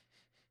purple.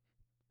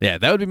 Yeah,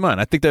 that would be mine.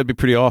 I think that would be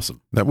pretty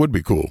awesome. That would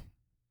be cool.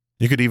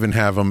 You could even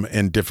have them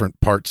in different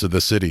parts of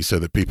the city so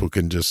that people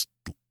can just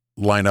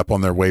line up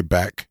on their way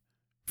back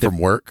from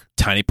work.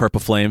 Tiny purple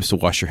flames to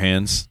wash your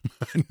hands.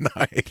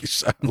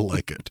 Nice. I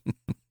like it.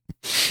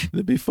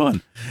 That'd be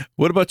fun.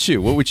 What about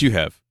you? What would you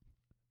have?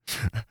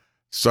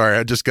 Sorry,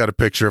 I just got a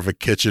picture of a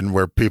kitchen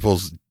where people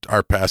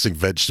are passing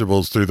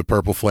vegetables through the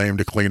purple flame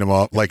to clean them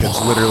off. Like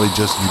it's literally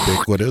just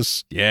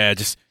ubiquitous. Yeah,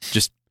 just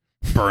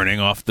burning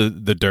off the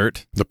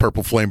dirt. The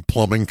Purple Flame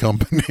Plumbing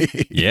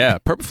Company. Yeah,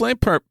 Purple Flame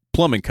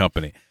Plumbing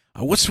Company.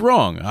 What's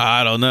wrong?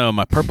 I don't know.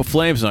 My purple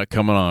flame's not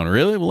coming on.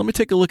 Really? Well, let me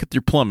take a look at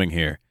your plumbing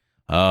here.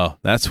 Oh,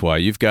 that's why.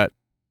 You've got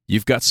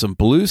some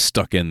blue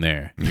stuck in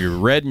there. Your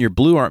red and your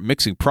blue aren't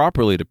mixing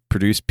properly to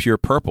produce pure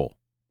purple.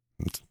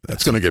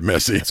 That's going to get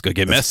messy. That's going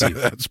to get messy.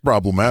 That's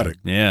problematic.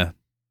 Yeah.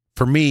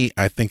 For me,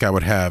 I think I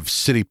would have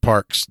city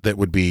parks that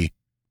would be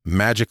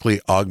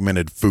magically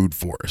augmented food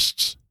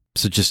forests.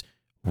 So just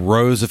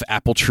rows of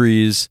apple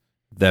trees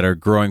that are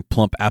growing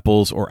plump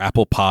apples or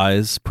apple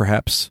pies,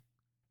 perhaps?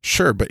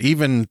 Sure, but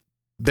even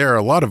there are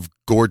a lot of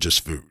gorgeous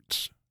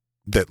foods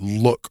that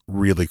look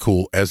really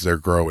cool as they're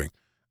growing.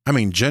 I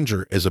mean,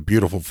 ginger is a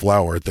beautiful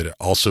flower that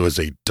also is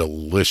a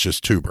delicious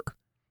tuber.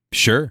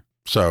 Sure.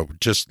 So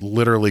just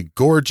literally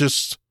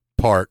gorgeous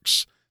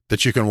parks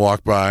that you can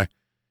walk by,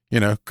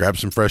 grab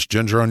some fresh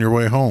ginger on your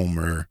way home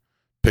or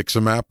pick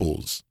some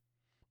apples,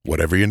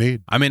 whatever you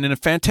need. I mean, in a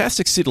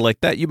fantastic city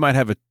like that, you might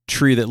have a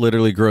tree that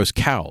literally grows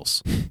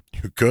cows.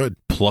 You could.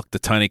 Pluck the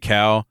tiny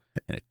cow.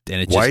 And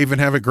it Why even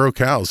have it grow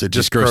cows? It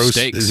just grows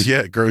steaks.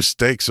 Yeah, it grows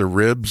steaks or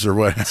ribs or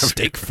whatever.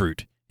 Steak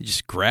fruit. You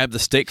just grab the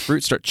steak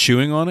fruit, start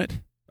chewing on it.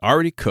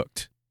 Already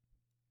cooked.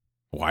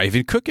 Why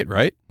even cook it,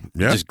 right?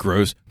 Yeah. It just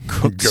grows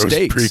cooked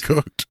steaks.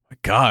 Pre-cooked. My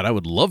God, I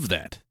would love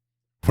that.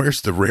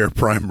 Where's the rare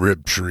prime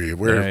rib tree?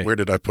 Where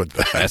did I put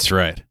that? That's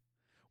right.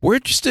 We're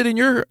interested in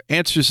your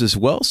answers as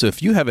well. So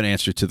if you have an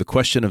answer to the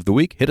question of the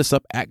week, hit us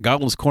up at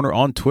Goblin's Corner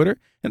on Twitter.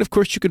 And of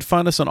course, you can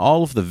find us on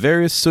all of the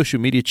various social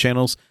media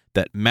channels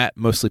that Matt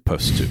mostly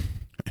posts to.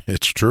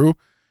 It's true.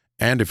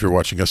 And if you're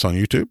watching us on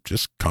YouTube,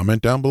 just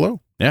comment down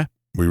below. Yeah.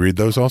 We read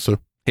those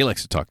also. He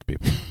likes to talk to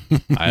people.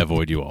 I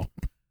avoid you all.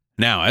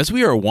 Now, as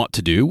we are wont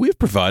to do, we've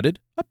provided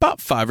about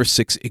 5 or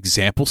 6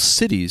 example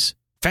cities,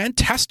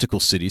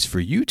 fantastical cities for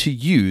you to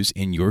use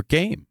in your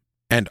game.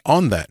 And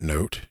on that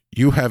note,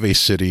 you have a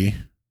city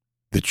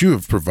that you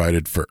have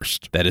provided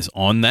first. That is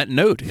on that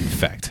note, in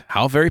fact.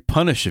 How very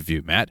punish of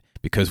you, Matt,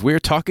 because we're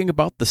talking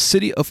about the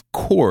city of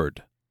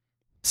Chord.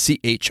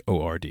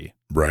 C-H-O-R-D.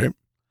 Right.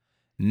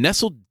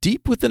 Nestled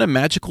deep within a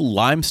magical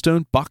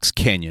limestone box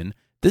canyon,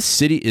 this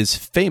city is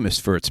famous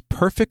for its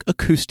perfect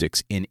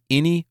acoustics in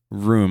any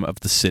room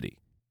of the city.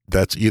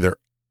 That's either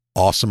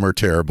awesome or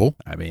terrible.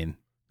 I mean,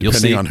 you'll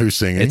depending see, on who's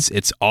singing.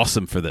 It's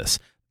awesome for this.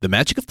 The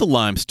magic of the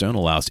limestone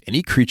allows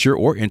any creature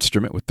or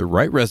instrument with the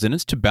right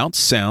resonance to bounce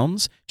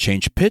sounds,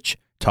 change pitch,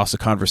 toss a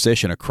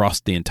conversation across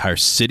the entire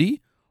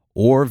city,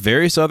 or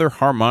various other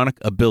harmonic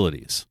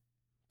abilities.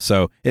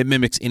 So it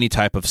mimics any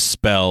type of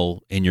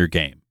spell in your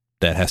game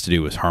that has to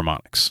do with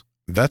harmonics.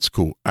 That's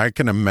cool. I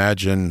can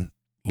imagine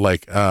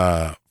like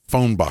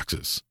phone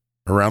boxes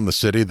around the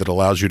city that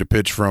allows you to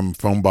pitch from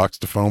phone box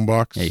to phone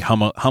box. Yeah, you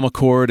hum a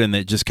chord and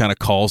it just kind of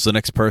calls the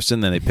next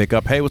person. Then they pick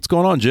up, hey, what's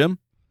going on, Jim?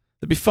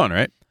 That'd be fun,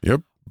 right?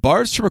 Yep.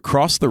 Bards from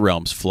across the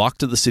realms flock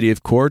to the city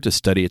of Chord to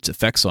study its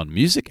effects on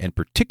music and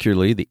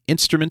particularly the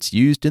instruments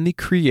used in the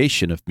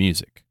creation of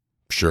music.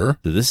 Sure.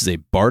 So this is a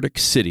bardic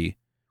city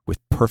with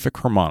perfect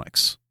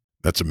harmonics.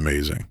 That's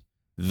amazing.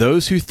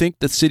 Those who think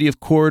the city of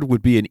Chord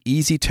would be an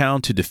easy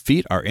town to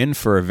defeat are in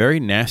for a very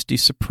nasty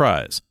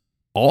surprise.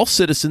 All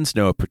citizens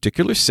know a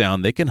particular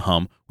sound they can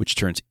hum, which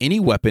turns any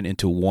weapon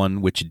into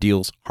one which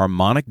deals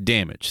harmonic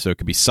damage. So it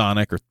could be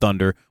sonic or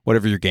thunder,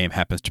 whatever your game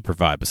happens to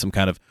provide, but some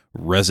kind of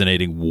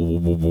resonating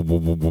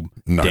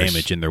Nice.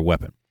 damage in their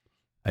weapon.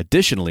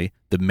 Additionally,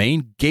 the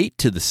main gate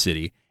to the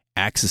city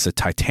acts as a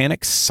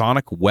titanic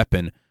sonic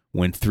weapon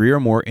when 3 or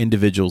more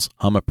individuals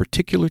hum a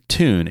particular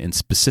tune in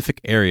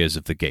specific areas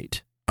of the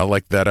gate. I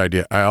like that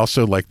idea. I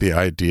also like the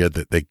idea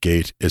that the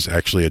gate is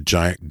actually a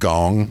giant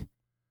gong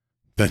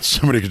that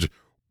somebody could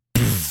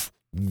just...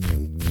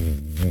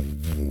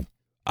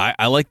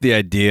 I like the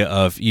idea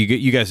of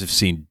you guys have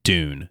seen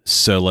Dune,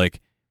 so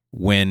like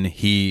when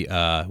he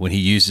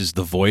uses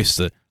the voice,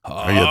 the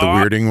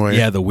weirding way.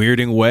 Yeah, the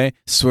weirding way,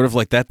 sort of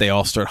like that. They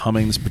all start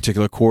humming this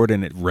particular chord,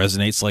 and it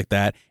resonates like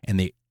that, and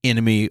the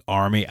enemy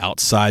army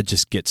outside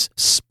just gets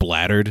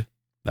splattered.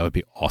 That would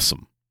be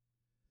awesome.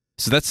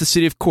 So that's the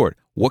city of Chord.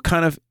 What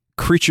kind of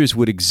creatures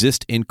would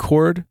exist in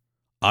Chord?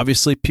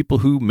 Obviously, people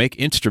who make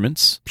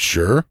instruments.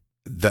 Sure.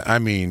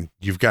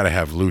 You've got to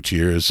have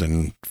luthiers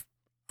and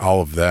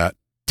all of that.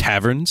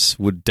 Taverns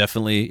would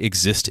definitely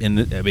exist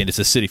it's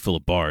a city full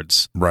of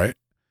bards. Right.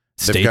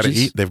 Stages. They've got to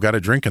eat, they've got to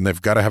drink, and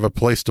they've got to have a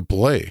place to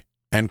play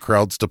and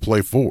crowds to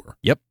play for.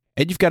 Yep.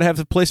 And you've got to have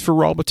the place for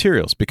raw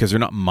materials because they're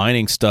not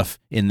mining stuff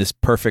in this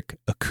perfect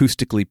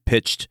acoustically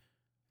pitched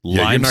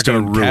limestone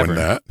you're not going to ruin cavern.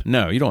 that.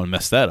 No, you don't want to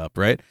mess that up,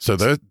 right?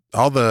 So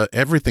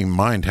everything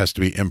mined has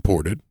to be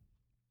imported.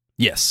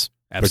 Yes,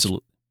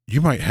 absolutely. You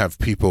might have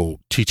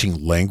people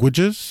teaching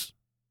languages.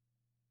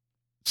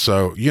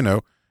 So,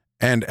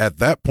 and at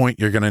that point,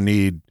 you're going to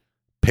need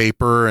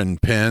paper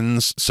and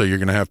pens. So you're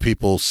going to have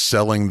people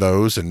selling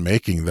those and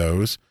making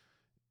those.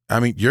 I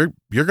mean, you're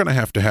going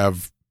to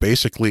have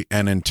basically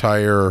an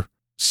entire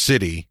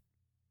city,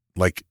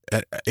 like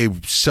a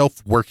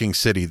self-working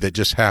city that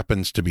just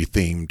happens to be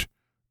themed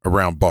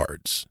around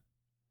bards.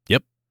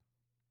 Yep.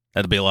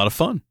 That'd be a lot of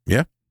fun.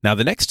 Yeah. Now,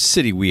 the next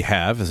city we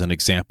have as an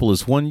example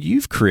is one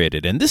you've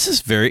created, and this is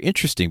very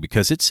interesting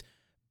because it's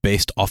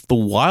based off the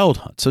Wild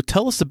Hunt. So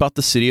tell us about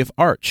the city of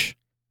Arch.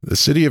 The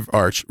city of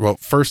Arch, well,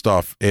 first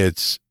off,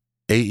 it's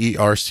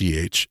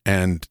AERCH,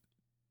 and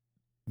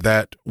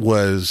that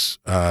was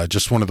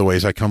just one of the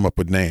ways I come up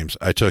with names.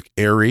 I took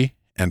Airy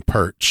and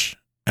Perch,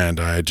 and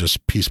I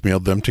just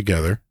piecemealed them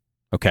together.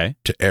 Okay.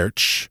 To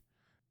Arch.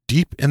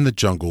 Deep in the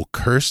jungle,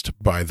 cursed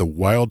by the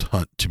Wild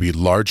Hunt to be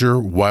larger,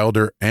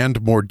 wilder,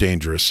 and more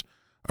dangerous,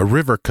 a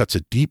river cuts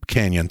a deep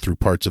canyon through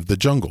parts of the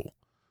jungle.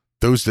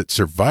 Those that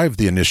survive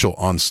the initial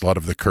onslaught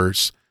of the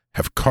curse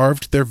have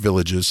carved their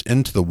villages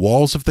into the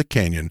walls of the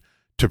canyon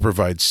to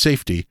provide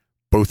safety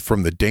both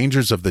from the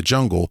dangers of the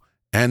jungle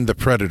and the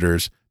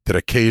predators that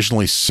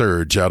occasionally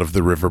surge out of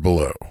the river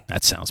below.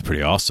 That sounds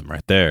pretty awesome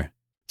right there.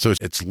 So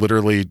it's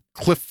literally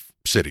cliff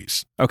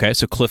cities. Okay,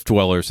 so cliff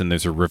dwellers and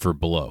there's a river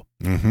below.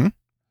 Mm-hmm.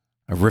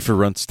 A river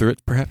runs through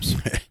it, perhaps?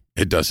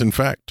 It does, in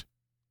fact.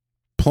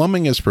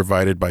 Plumbing is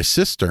provided by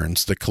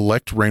cisterns that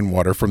collect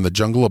rainwater from the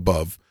jungle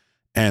above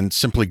and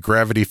simply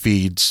gravity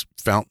feeds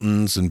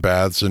fountains and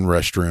baths and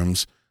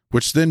restrooms,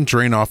 which then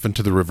drain off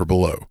into the river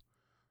below.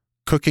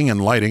 Cooking and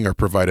lighting are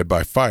provided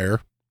by fire,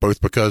 both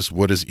because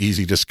wood is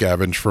easy to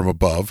scavenge from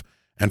above,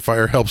 and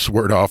fire helps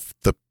ward off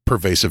the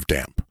pervasive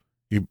damp.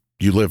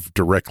 You live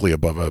directly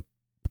above a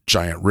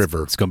giant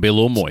river. It's going to be a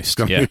little moist.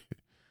 Yeah.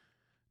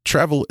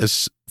 Travel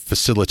is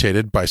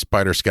facilitated by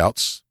Spider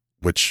Scouts,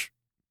 which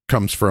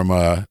comes from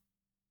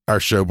our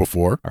show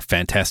before. Our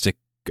fantastic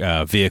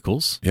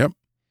vehicles. Yep.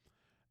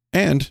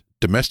 And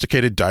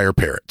domesticated dire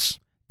parrots.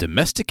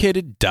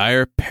 Domesticated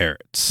dire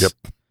parrots.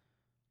 Yep.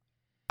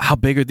 How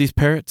big are these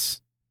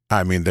parrots?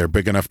 I mean, they're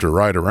big enough to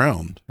ride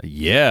around.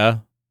 Yeah,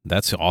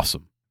 that's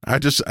awesome. I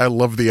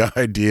love the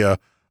idea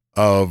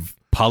of...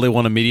 Polly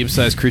want a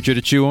medium-sized creature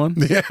to chew on?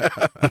 Yeah.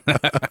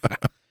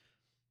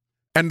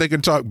 And they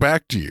can talk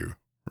back to you.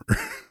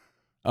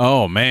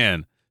 Oh,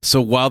 man.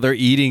 So while they're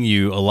eating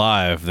you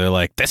alive, they're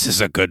like, this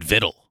is a good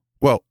victual.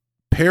 Well,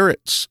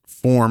 parrots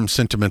form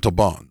sentimental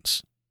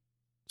bonds.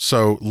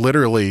 So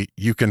literally,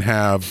 you can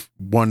have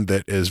one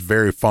that is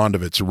very fond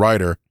of its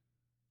rider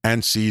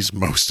and sees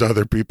most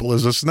other people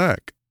as a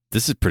snack.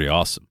 This is pretty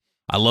awesome.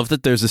 I love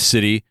that there's a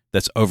city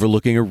that's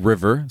overlooking a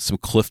river, some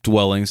cliff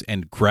dwellings,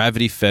 and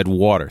gravity-fed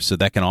water. So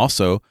that can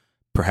also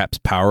perhaps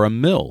power a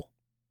mill.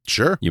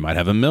 Sure. You might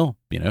have a mill,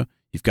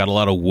 You've got a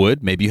lot of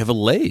wood. Maybe you have a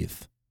lathe.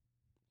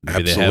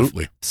 Maybe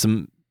Absolutely. They have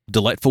some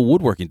delightful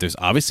woodworking. There's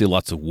obviously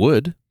lots of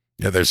wood.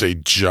 Yeah, there's a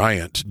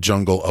giant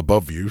jungle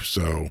above you,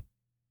 so...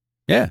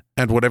 Yeah.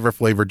 And whatever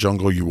flavor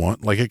jungle you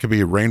want. Like, it could be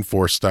a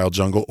rainforest-style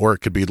jungle, or it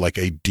could be like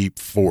a deep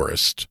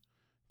forest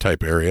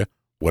type area.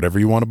 Whatever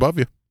you want above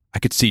you. I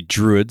could see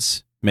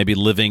druids maybe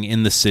living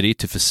in the city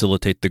to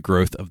facilitate the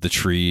growth of the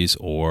trees,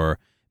 or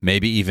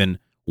maybe even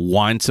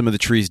wind some of the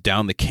trees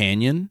down the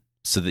canyon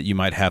so that you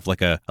might have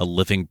like a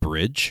living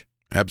bridge.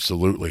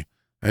 Absolutely.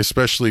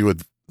 Especially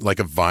with like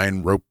a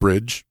vine rope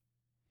bridge.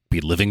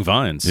 Be living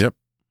vines. Yep.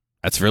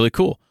 That's really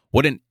cool.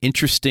 What an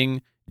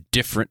interesting,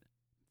 different,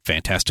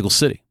 fantastical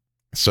city.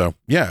 So,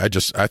 yeah,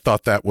 I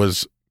thought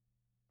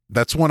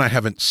that's one I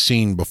haven't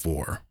seen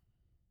before.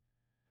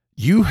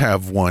 You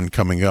have one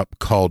coming up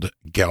called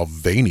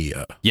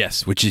Galvania.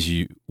 Yes, which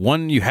is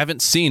one you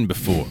haven't seen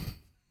before.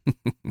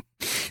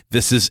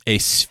 This is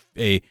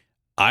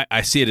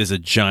I see it as a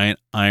giant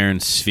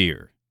iron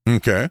sphere.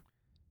 Okay.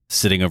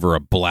 Sitting over a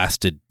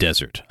blasted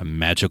desert, a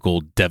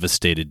magical,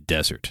 devastated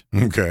desert.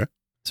 Okay.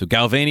 So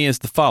Galvania is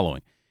the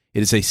following.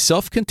 It is a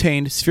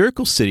self-contained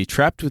spherical city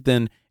trapped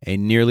within a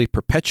nearly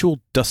perpetual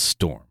dust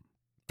storm.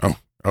 Oh,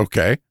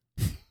 okay.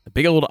 A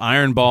big old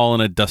iron ball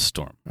in a dust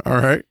storm. All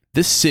right.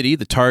 This city,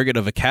 the target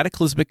of a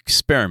cataclysmic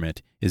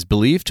experiment, is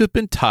believed to have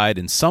been tied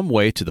in some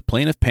way to the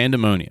plane of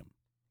pandemonium.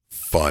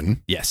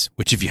 Fun. Yes,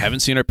 which if you haven't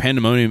seen our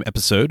pandemonium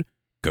episode,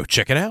 go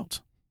check it out.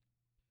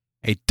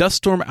 A dust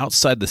storm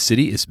outside the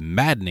city is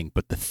maddening,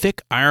 but the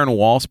thick iron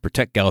walls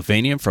protect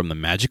Galvanium from the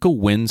magical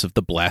winds of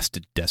the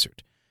blasted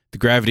desert. The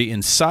gravity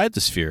inside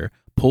the sphere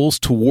pulls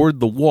toward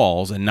the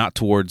walls and not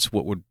towards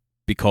what would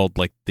be called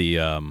like the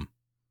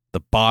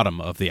bottom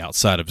of the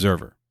outside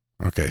observer.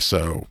 Okay,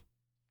 so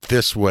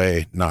this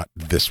way, not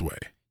this way.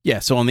 Yeah,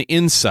 so on the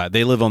inside,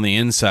 they live on the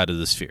inside of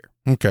the sphere.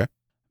 Okay.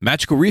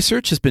 Magical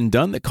research has been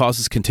done that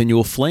causes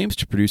continual flames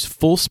to produce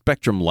full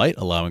spectrum light,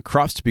 allowing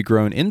crops to be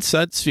grown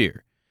inside the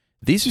sphere.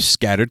 These are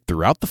scattered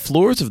throughout the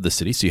floors of the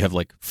city, so you have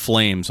like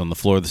flames on the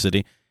floor of the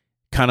city,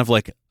 kind of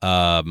like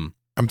I'm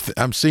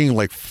seeing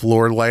like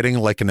floor lighting,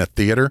 like in a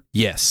theater.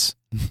 Yes,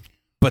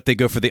 but they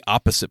go for the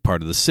opposite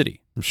part of the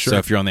city. Sure. So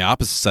if you're on the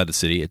opposite side of the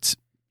city,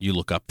 you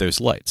look up, there's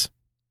lights.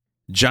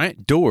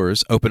 Giant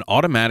doors open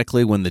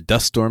automatically when the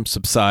dust storm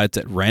subsides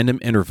at random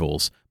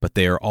intervals, but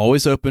they are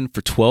always open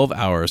for 12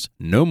 hours,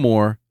 no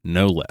more,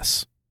 no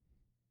less.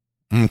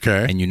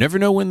 Okay. And you never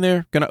know when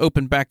they're going to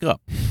open back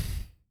up.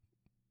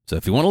 So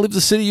if you want to leave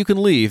the city, you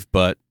can leave,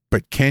 but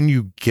can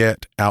you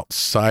get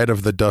outside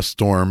of the dust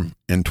storm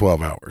in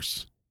 12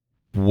 hours?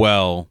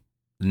 Well,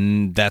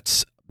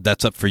 that's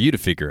up for you to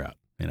figure out.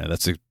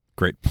 That's a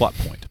great plot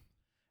point.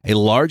 A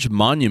large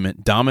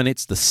monument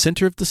dominates the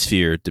center of the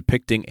sphere,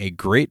 depicting a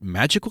great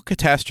magical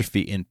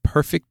catastrophe in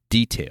perfect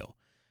detail.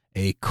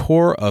 A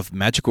core of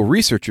magical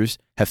researchers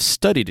have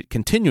studied it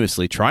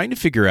continuously, trying to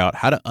figure out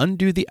how to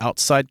undo the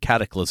outside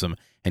cataclysm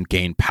and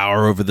gain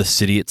power over the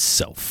city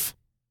itself.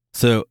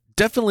 So,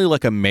 definitely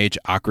like a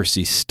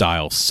Mageocracy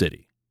style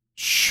city.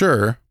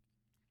 Sure.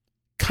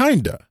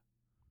 Kinda.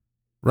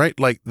 Right?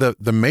 Like the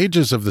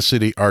mages of the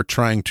city are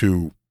trying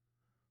to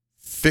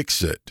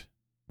fix it,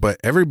 but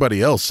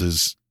everybody else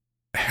is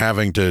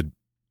having to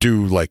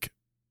do like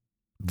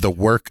the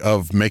work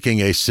of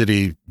making a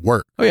city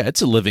work. Oh yeah,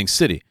 it's a living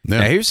city. Yeah.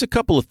 Now here's a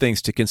couple of things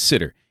to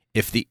consider.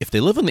 If they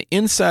live on the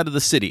inside of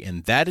the city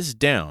and that is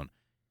down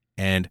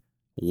and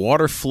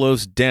water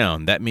flows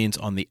down, that means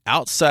on the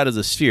outside of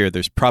the sphere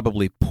there's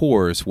probably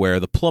pores where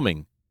the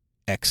plumbing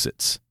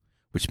exits,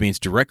 which means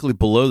directly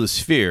below the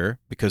sphere,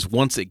 because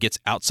once it gets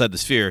outside the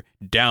sphere,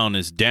 down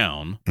is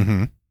down,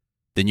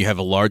 then you have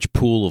a large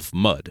pool of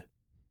mud.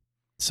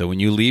 So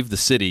when you leave the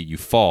city, you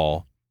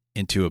fall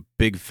into a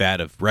big vat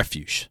of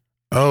refuse.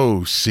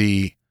 Oh,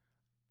 see,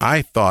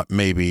 I thought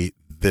maybe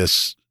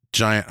this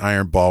giant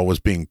iron ball was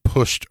being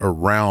pushed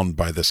around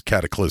by this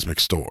cataclysmic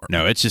storm.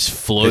 No, it's just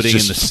floating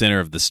in the center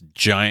of this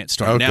giant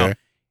storm. Okay. Now,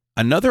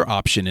 another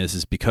option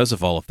is because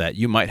of all of that,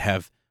 you might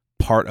have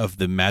part of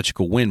the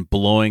magical wind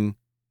blowing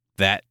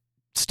that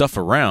stuff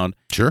around.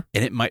 Sure.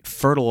 And it might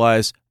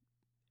fertilize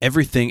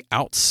everything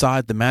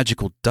outside the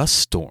magical dust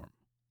storm,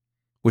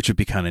 which would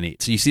be kind of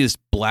neat. So you see this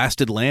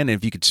blasted land, and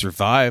if you could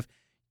survive,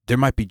 there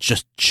might be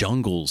just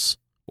jungles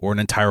or an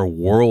entire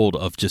world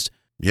of just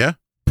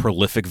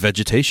prolific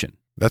vegetation.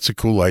 That's a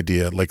cool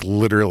idea. Like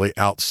literally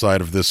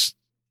outside of this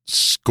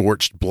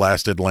scorched,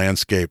 blasted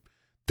landscape,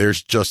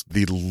 there's just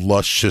the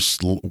luscious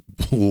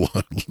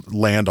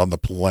land on the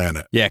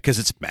planet. Yeah, because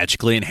it's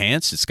magically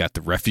enhanced. It's got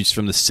the refuge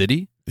from the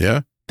city.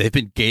 Yeah. They've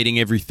been gating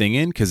everything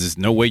in because there's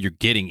no way you're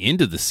getting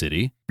into the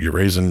city. You're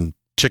raising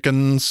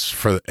chickens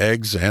for the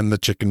eggs and the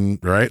chicken,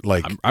 right?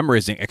 Like I'm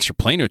raising extra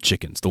Plano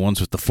chickens, the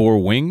ones with the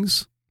 4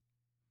 wings.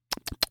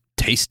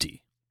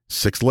 Tasty.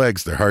 6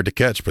 legs. They're hard to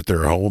catch, but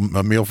they're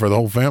a meal for the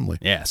whole family.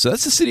 Yeah, so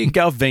that's the city of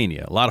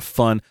Galvania. A lot of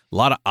fun, a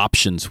lot of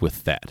options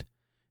with that.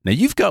 Now,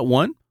 you've got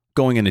one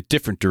going in a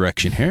different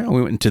direction here.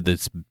 We went into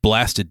this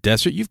blasted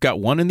desert. You've got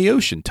one in the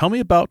ocean. Tell me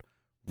about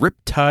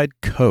Riptide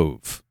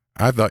Cove.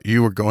 I thought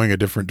you were going a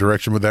different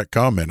direction with that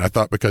comment. I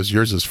thought because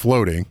yours is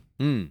floating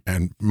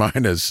and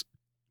mine is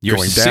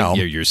going down.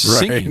 You're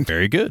sinking. Right?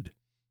 Very good.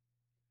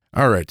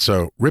 All right,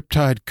 so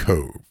Riptide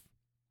Cove.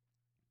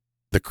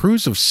 The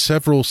crews of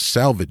several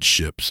salvage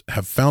ships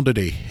have founded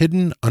a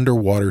hidden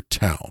underwater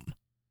town.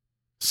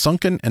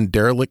 Sunken and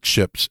derelict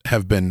ships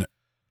have been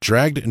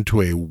dragged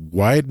into a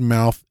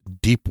wide-mouthed,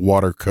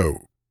 deep-water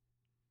cove.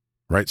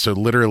 Right? So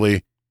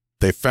literally,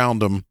 they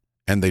found them,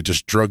 and they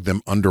just drug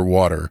them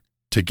underwater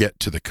to get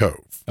to the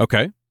cove.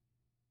 Okay.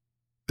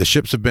 The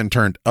ships have been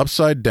turned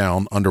upside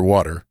down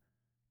underwater,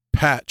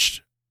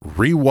 patched,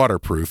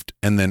 re-waterproofed,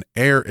 and then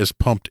air is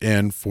pumped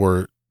in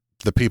for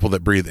the people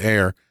that breathe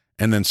air,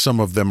 and then some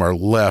of them are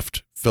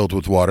left filled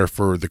with water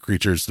for the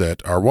creatures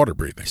that are water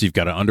breathing. So you've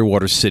got an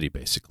underwater city,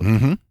 basically,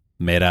 Mm-hmm.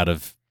 made out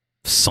of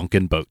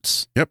sunken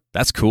boats. Yep.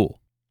 That's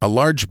cool. A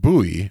large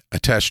buoy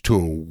attached to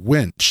a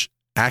winch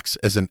acts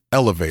as an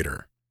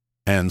elevator,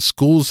 and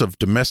schools of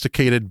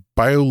domesticated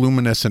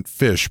bioluminescent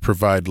fish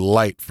provide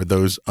light for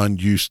those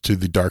unused to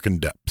the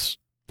darkened depths.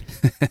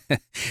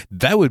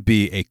 That would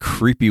be a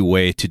creepy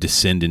way to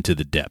descend into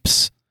the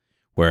depths,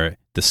 where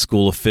the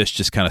school of fish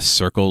just kind of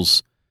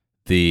circles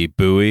the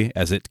buoy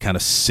as it kind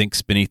of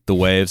sinks beneath the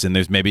waves, and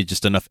there's maybe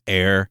just enough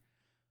air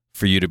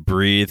for you to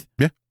breathe.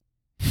 Yeah.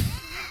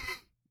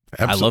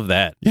 I love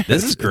that. Yeah,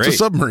 this is great. It's a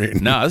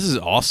submarine. No, this is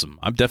awesome.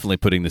 I'm definitely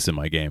putting this in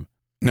my game.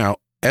 Now,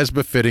 as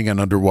befitting an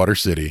underwater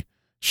city,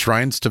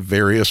 shrines to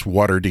various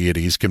water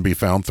deities can be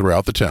found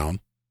throughout the town,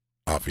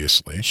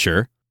 obviously.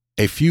 Sure.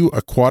 A few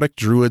aquatic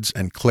druids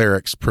and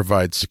clerics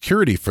provide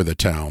security for the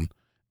town,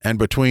 and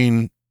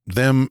between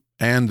them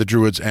and the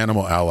druids'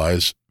 animal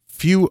allies,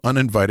 few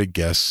uninvited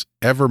guests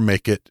ever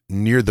make it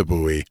near the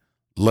buoy,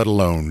 let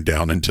alone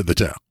down into the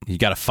town. You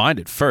got to find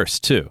it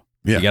first, too.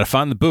 Yeah. You got to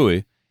find the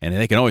buoy, and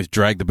they can always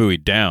drag the buoy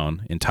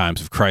down in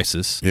times of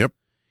crisis. Yep.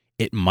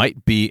 It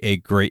might be a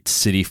great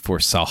city for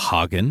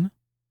Salhagen.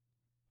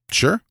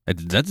 Sure.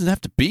 It doesn't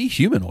have to be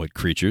humanoid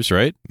creatures,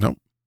 right? No.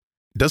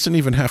 Doesn't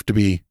even have to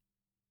be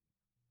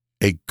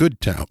a good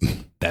town.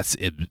 That's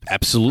it.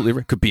 Absolutely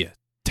right. Could be a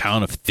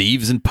town of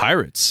thieves and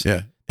pirates.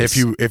 Yeah. If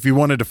you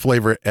wanted to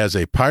flavor it as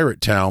a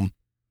pirate town,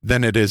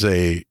 then it is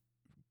a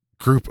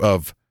group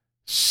of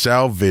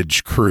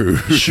salvage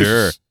crews.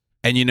 Sure.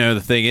 And the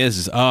thing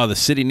is the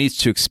city needs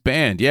to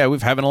expand. Yeah, we're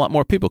having a lot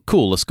more people.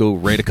 Cool. Let's go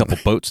raid a couple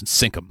boats and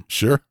sink them.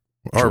 Sure.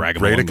 Or Drag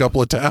 'em raid a along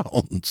couple of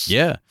towns.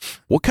 Yeah.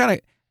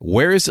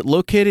 Where is it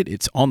located?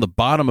 It's on the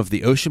bottom of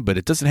the ocean, but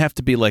it doesn't have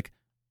to be like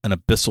an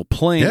abyssal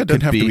plain. Yeah, it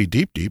doesn't have to be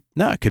deep.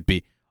 No, it could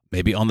be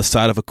maybe on the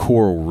side of a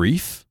coral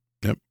reef.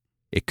 Yep.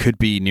 It could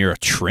be near a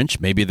trench.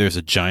 Maybe there's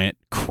a giant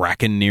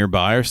kraken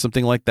nearby or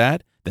something like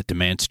that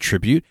demands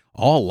tribute.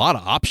 A lot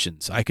of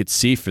options I could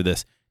see for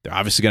this. They're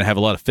obviously going to have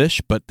a lot of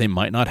fish, but they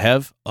might not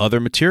have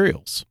other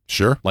materials.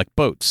 Sure. Like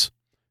boats.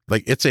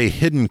 Like it's a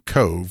hidden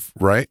cove,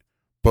 right?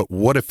 But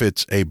what if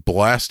it's a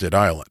blasted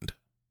island?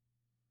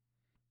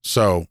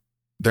 So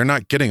they're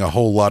not getting a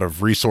whole lot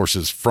of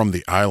resources from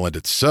the island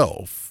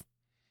itself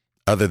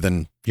other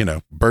than,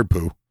 bird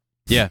poo.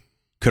 Yeah.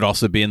 Could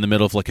also be in the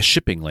middle of like a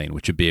shipping lane,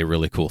 which would be a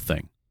really cool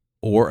thing.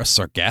 Or a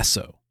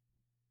sargasso.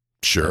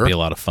 Sure. That'd be a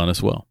lot of fun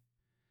as well.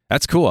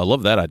 That's cool. I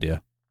love that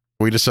idea.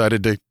 We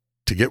decided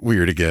to get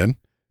weird again.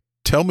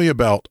 Tell me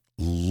about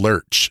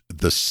Lurch,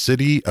 the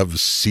city of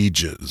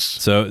sieges.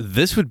 So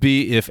this would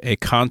be if a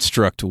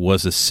construct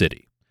was a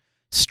city.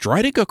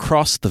 Striding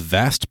across the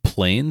vast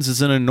plains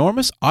is an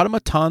enormous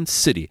automaton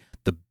city,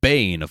 the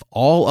bane of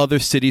all other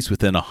cities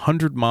within a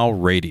 100-mile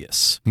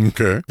radius.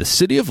 Okay. The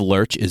city of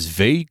Lurch is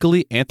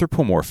vaguely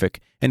anthropomorphic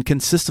and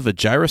consists of a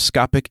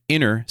gyroscopic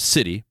inner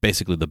city,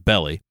 basically the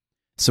belly,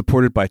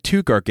 supported by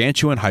two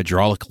gargantuan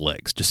hydraulic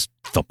legs just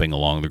thumping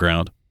along the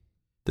ground.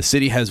 The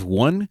city has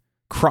one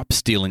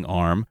crop-stealing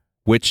arm,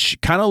 which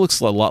kind of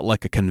looks a lot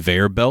like a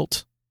conveyor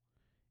belt,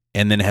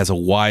 and then it has a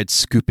wide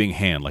scooping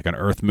hand, like an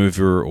earth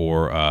mover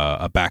or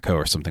a backhoe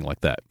or something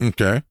like that.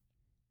 Okay.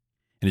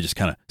 And it just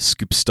kind of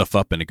scoops stuff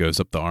up and it goes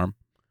up the arm.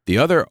 The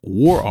other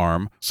war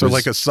arm... So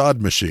like a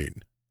sod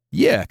machine.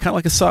 Yeah, kind of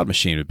like a sod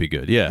machine would be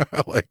good, yeah.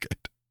 I like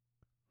it.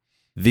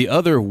 The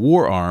other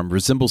war arm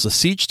resembles a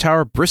siege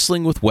tower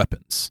bristling with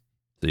weapons.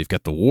 So you've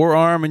got the war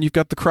arm and you've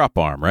got the crop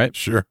arm, right?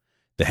 Sure.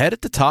 The head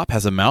at the top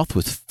has a mouth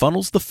which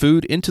funnels the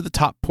food into the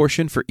top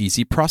portion for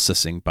easy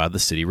processing by the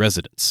city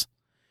residents.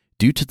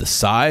 Due to the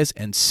size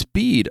and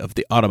speed of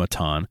the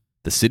automaton,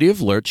 the city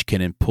of Lurch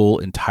can pull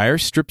entire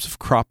strips of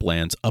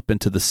croplands up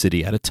into the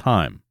city at a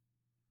time.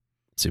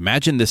 So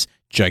imagine this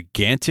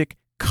gigantic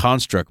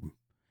construct.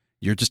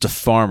 You're just a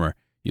farmer.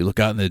 You look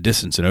out in the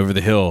distance and over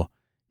the hill,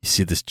 you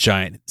see this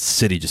giant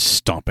city just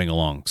stomping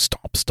along.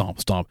 Stomp, stomp,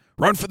 stomp.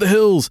 Run for the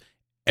hills.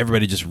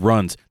 Everybody just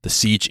runs. The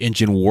siege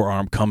engine war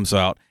arm comes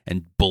out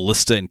and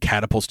ballista and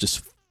catapults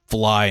just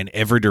fly in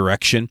every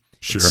direction.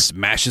 Sure. It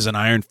smashes an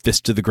iron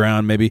fist to the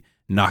ground, maybe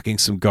knocking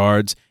some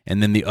guards.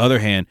 And then the other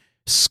hand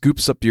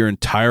scoops up your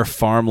entire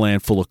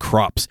farmland full of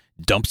crops,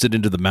 dumps it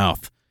into the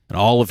mouth, and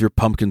all of your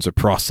pumpkins are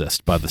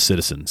processed by the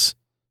citizens.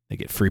 They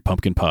get free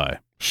pumpkin pie.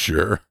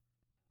 Sure.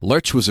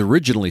 Lurch was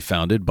originally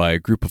founded by a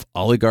group of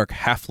oligarch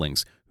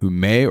halflings who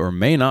may or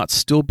may not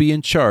still be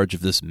in charge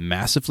of this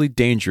massively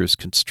dangerous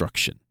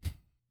construction.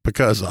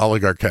 Because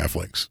oligarch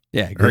halflings.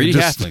 Yeah, greedy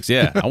Just- halflings.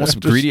 Yeah, I want some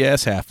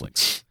greedy-ass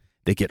halflings.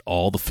 They get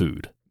all the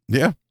food.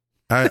 Yeah.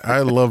 I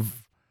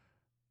love,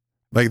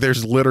 like,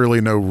 there's literally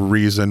no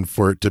reason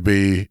for it to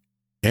be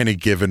any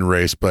given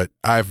race, but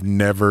I've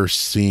never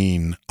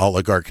seen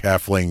oligarch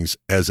halflings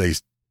as a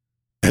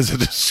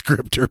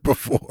descriptor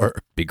before.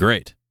 Be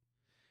great.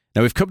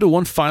 Now, we've come to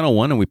one final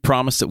one, and we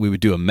promised that we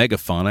would do a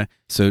megafauna.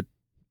 So,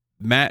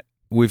 Matt,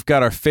 we've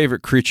got our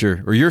favorite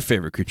creature, or your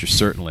favorite creature,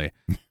 certainly,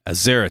 a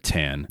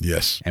Zaratan.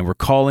 Yes. And we're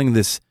calling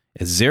this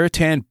a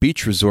Zaratan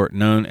beach resort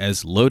known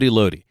as Lodi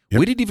Lodi. Yep.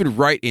 We didn't even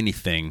write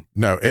anything.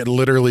 No, it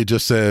literally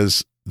just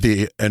says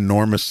the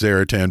enormous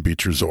Zaratan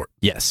Beach Resort.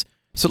 Yes.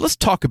 So let's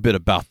talk a bit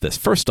about this.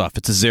 First off,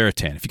 it's a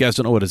Zaratan. If you guys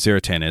don't know what a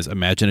Zaratan is,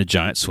 imagine a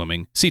giant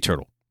swimming sea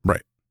turtle.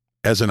 Right.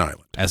 As an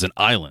island. As an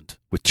island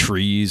with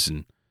trees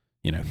and,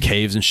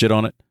 caves and shit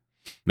on it.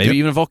 Maybe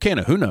even a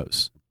volcano. Who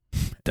knows?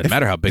 Doesn't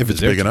matter how big if the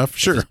it's Zaratan. big enough,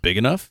 sure. If it's big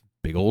enough,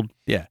 big old,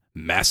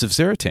 massive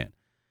Zaratan.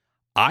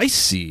 I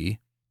see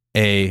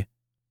a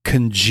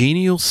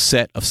congenial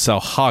set of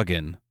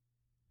Salhagen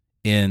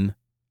in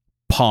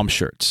palm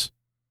shirts.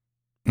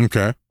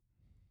 Okay.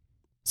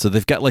 So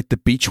they've got like the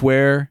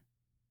beachwear,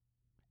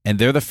 and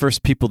they're the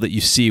first people that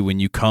you see when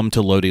you come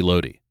to Lodi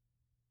Lodi.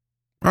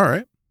 All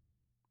right.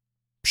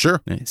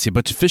 Sure. You see a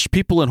bunch of fish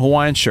people in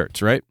Hawaiian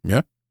shirts, right?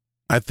 Yeah.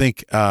 I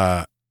think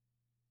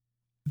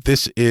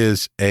this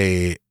is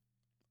a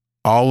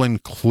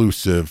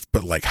all-inclusive,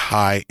 but like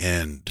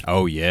high-end,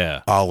 Oh,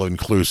 yeah.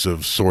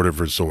 all-inclusive sort of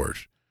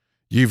resort.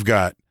 You've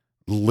got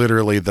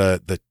literally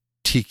the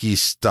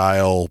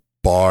tiki-style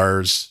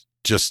bars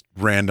just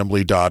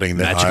randomly dotting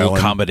the Magical island.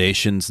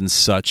 accommodations and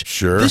such.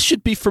 Sure. This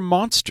should be for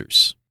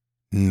monsters.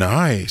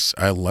 Nice.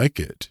 I like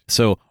it.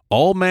 So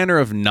all manner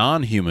of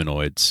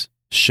non-humanoids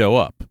show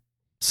up.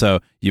 So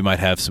you might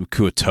have some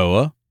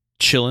Kuatoa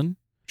chilling,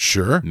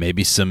 Sure.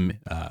 maybe some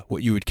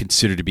what you would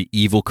consider to be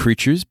evil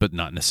creatures, but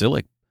not necessarily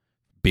like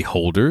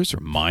beholders or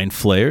mind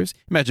flayers.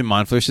 Imagine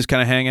mind flayers just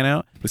kind of hanging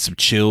out with some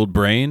chilled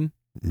brain.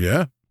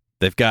 Yeah.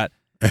 They've got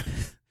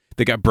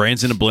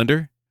brains in a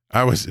blender.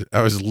 I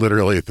was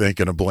literally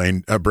thinking a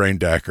brain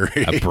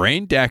daiquiri. A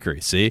brain daiquiri.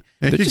 See,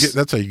 And They're just-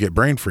 that's how you get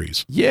brain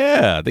freeze.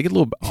 yeah, they get a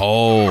little.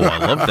 Oh, I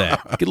love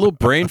that. Get a little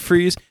brain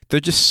freeze. They're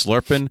just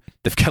slurping.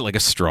 They've got like a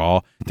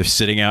straw. They're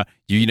sitting out.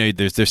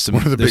 There's some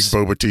One of the big there's-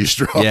 boba tea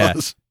straws. Yeah,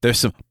 there's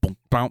some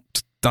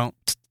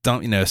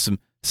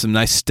some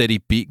nice steady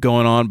beat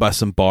going on by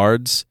some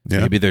bards. Yeah.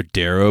 Maybe they're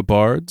Darrow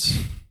bards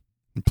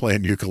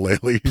Playing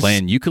ukuleles.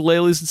 playing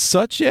ukuleles and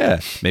such. Yeah,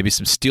 maybe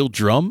some steel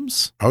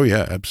drums. Oh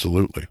yeah,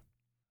 absolutely.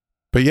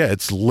 But yeah,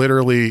 it's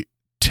literally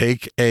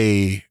take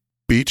a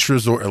beach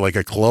resort, like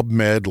a Club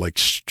Med, like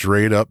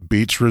straight up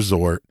beach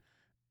resort,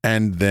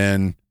 and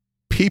then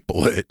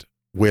people it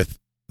with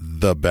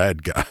the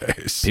bad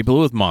guys. People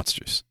with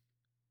monsters.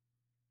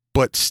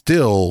 But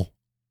still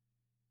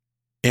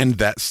in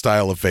that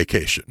style of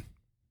vacation.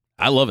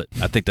 I love it.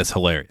 I think that's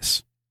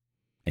hilarious.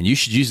 And you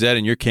should use that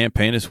in your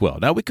campaign as well.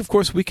 Now, we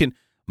can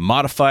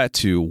modify it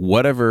to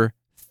whatever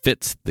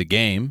fits the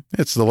game.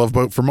 It's the Love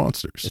Boat for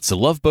monsters. It's a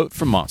love boat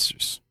for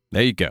monsters.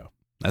 There you go.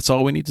 That's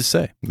all we need to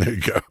say. There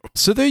you go.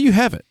 So there you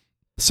have it.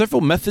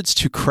 Several methods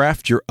to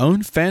craft your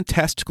own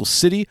fantastical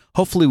city.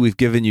 Hopefully we've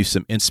given you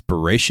some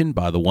inspiration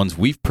by the ones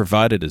we've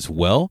provided as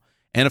well.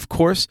 And of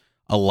course,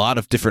 a lot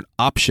of different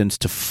options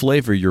to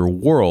flavor your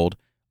world,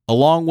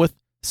 along with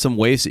some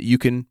ways that you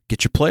can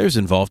get your players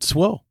involved as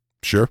well.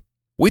 Sure.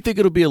 We think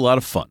it'll be a lot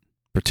of fun,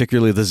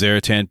 particularly the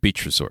Zaratan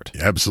Beach Resort.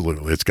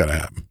 Absolutely. It's got to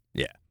happen.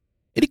 Yeah.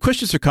 Any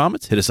questions or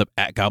comments? Hit us up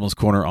at Goblin's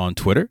Corner on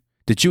Twitter.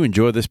 Did you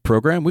enjoy this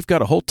program? We've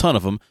got a whole ton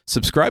of them.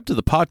 Subscribe to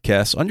the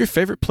podcast on your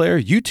favorite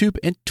player, YouTube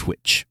and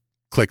Twitch.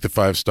 Click the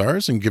 5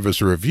 stars and give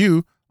us a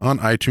review on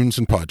iTunes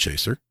and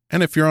Podchaser.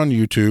 And if you're on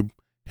YouTube,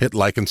 hit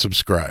like and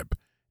subscribe.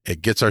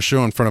 It gets our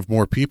show in front of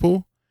more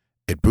people.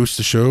 It boosts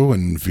the show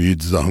and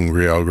feeds the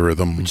hungry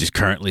algorithm. Which is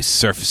currently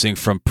surfacing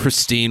from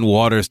pristine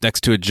waters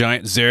next to a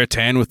giant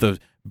Zaratan with a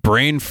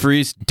brain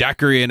freeze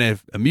daiquiri and an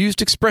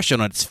amused expression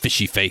on its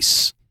fishy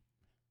face.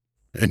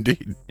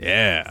 Indeed.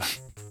 Yeah.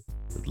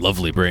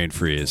 Lovely brain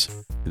freeze.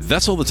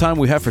 That's all the time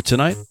we have for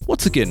tonight.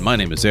 Once again, my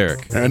name is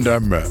Eric. And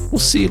I'm Matt. We'll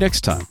see you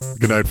next time.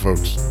 Good night,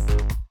 folks.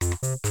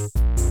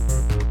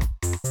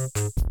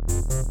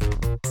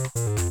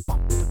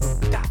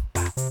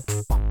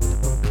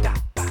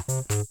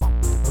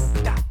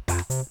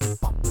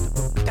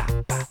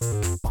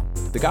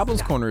 The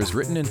Goblin's Corner is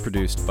written and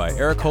produced by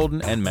Eric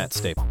Holden and Matt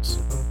Staples.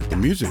 The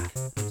music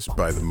is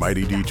by the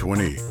Mighty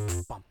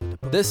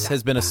D20. This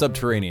has been a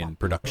Subterranean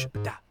production.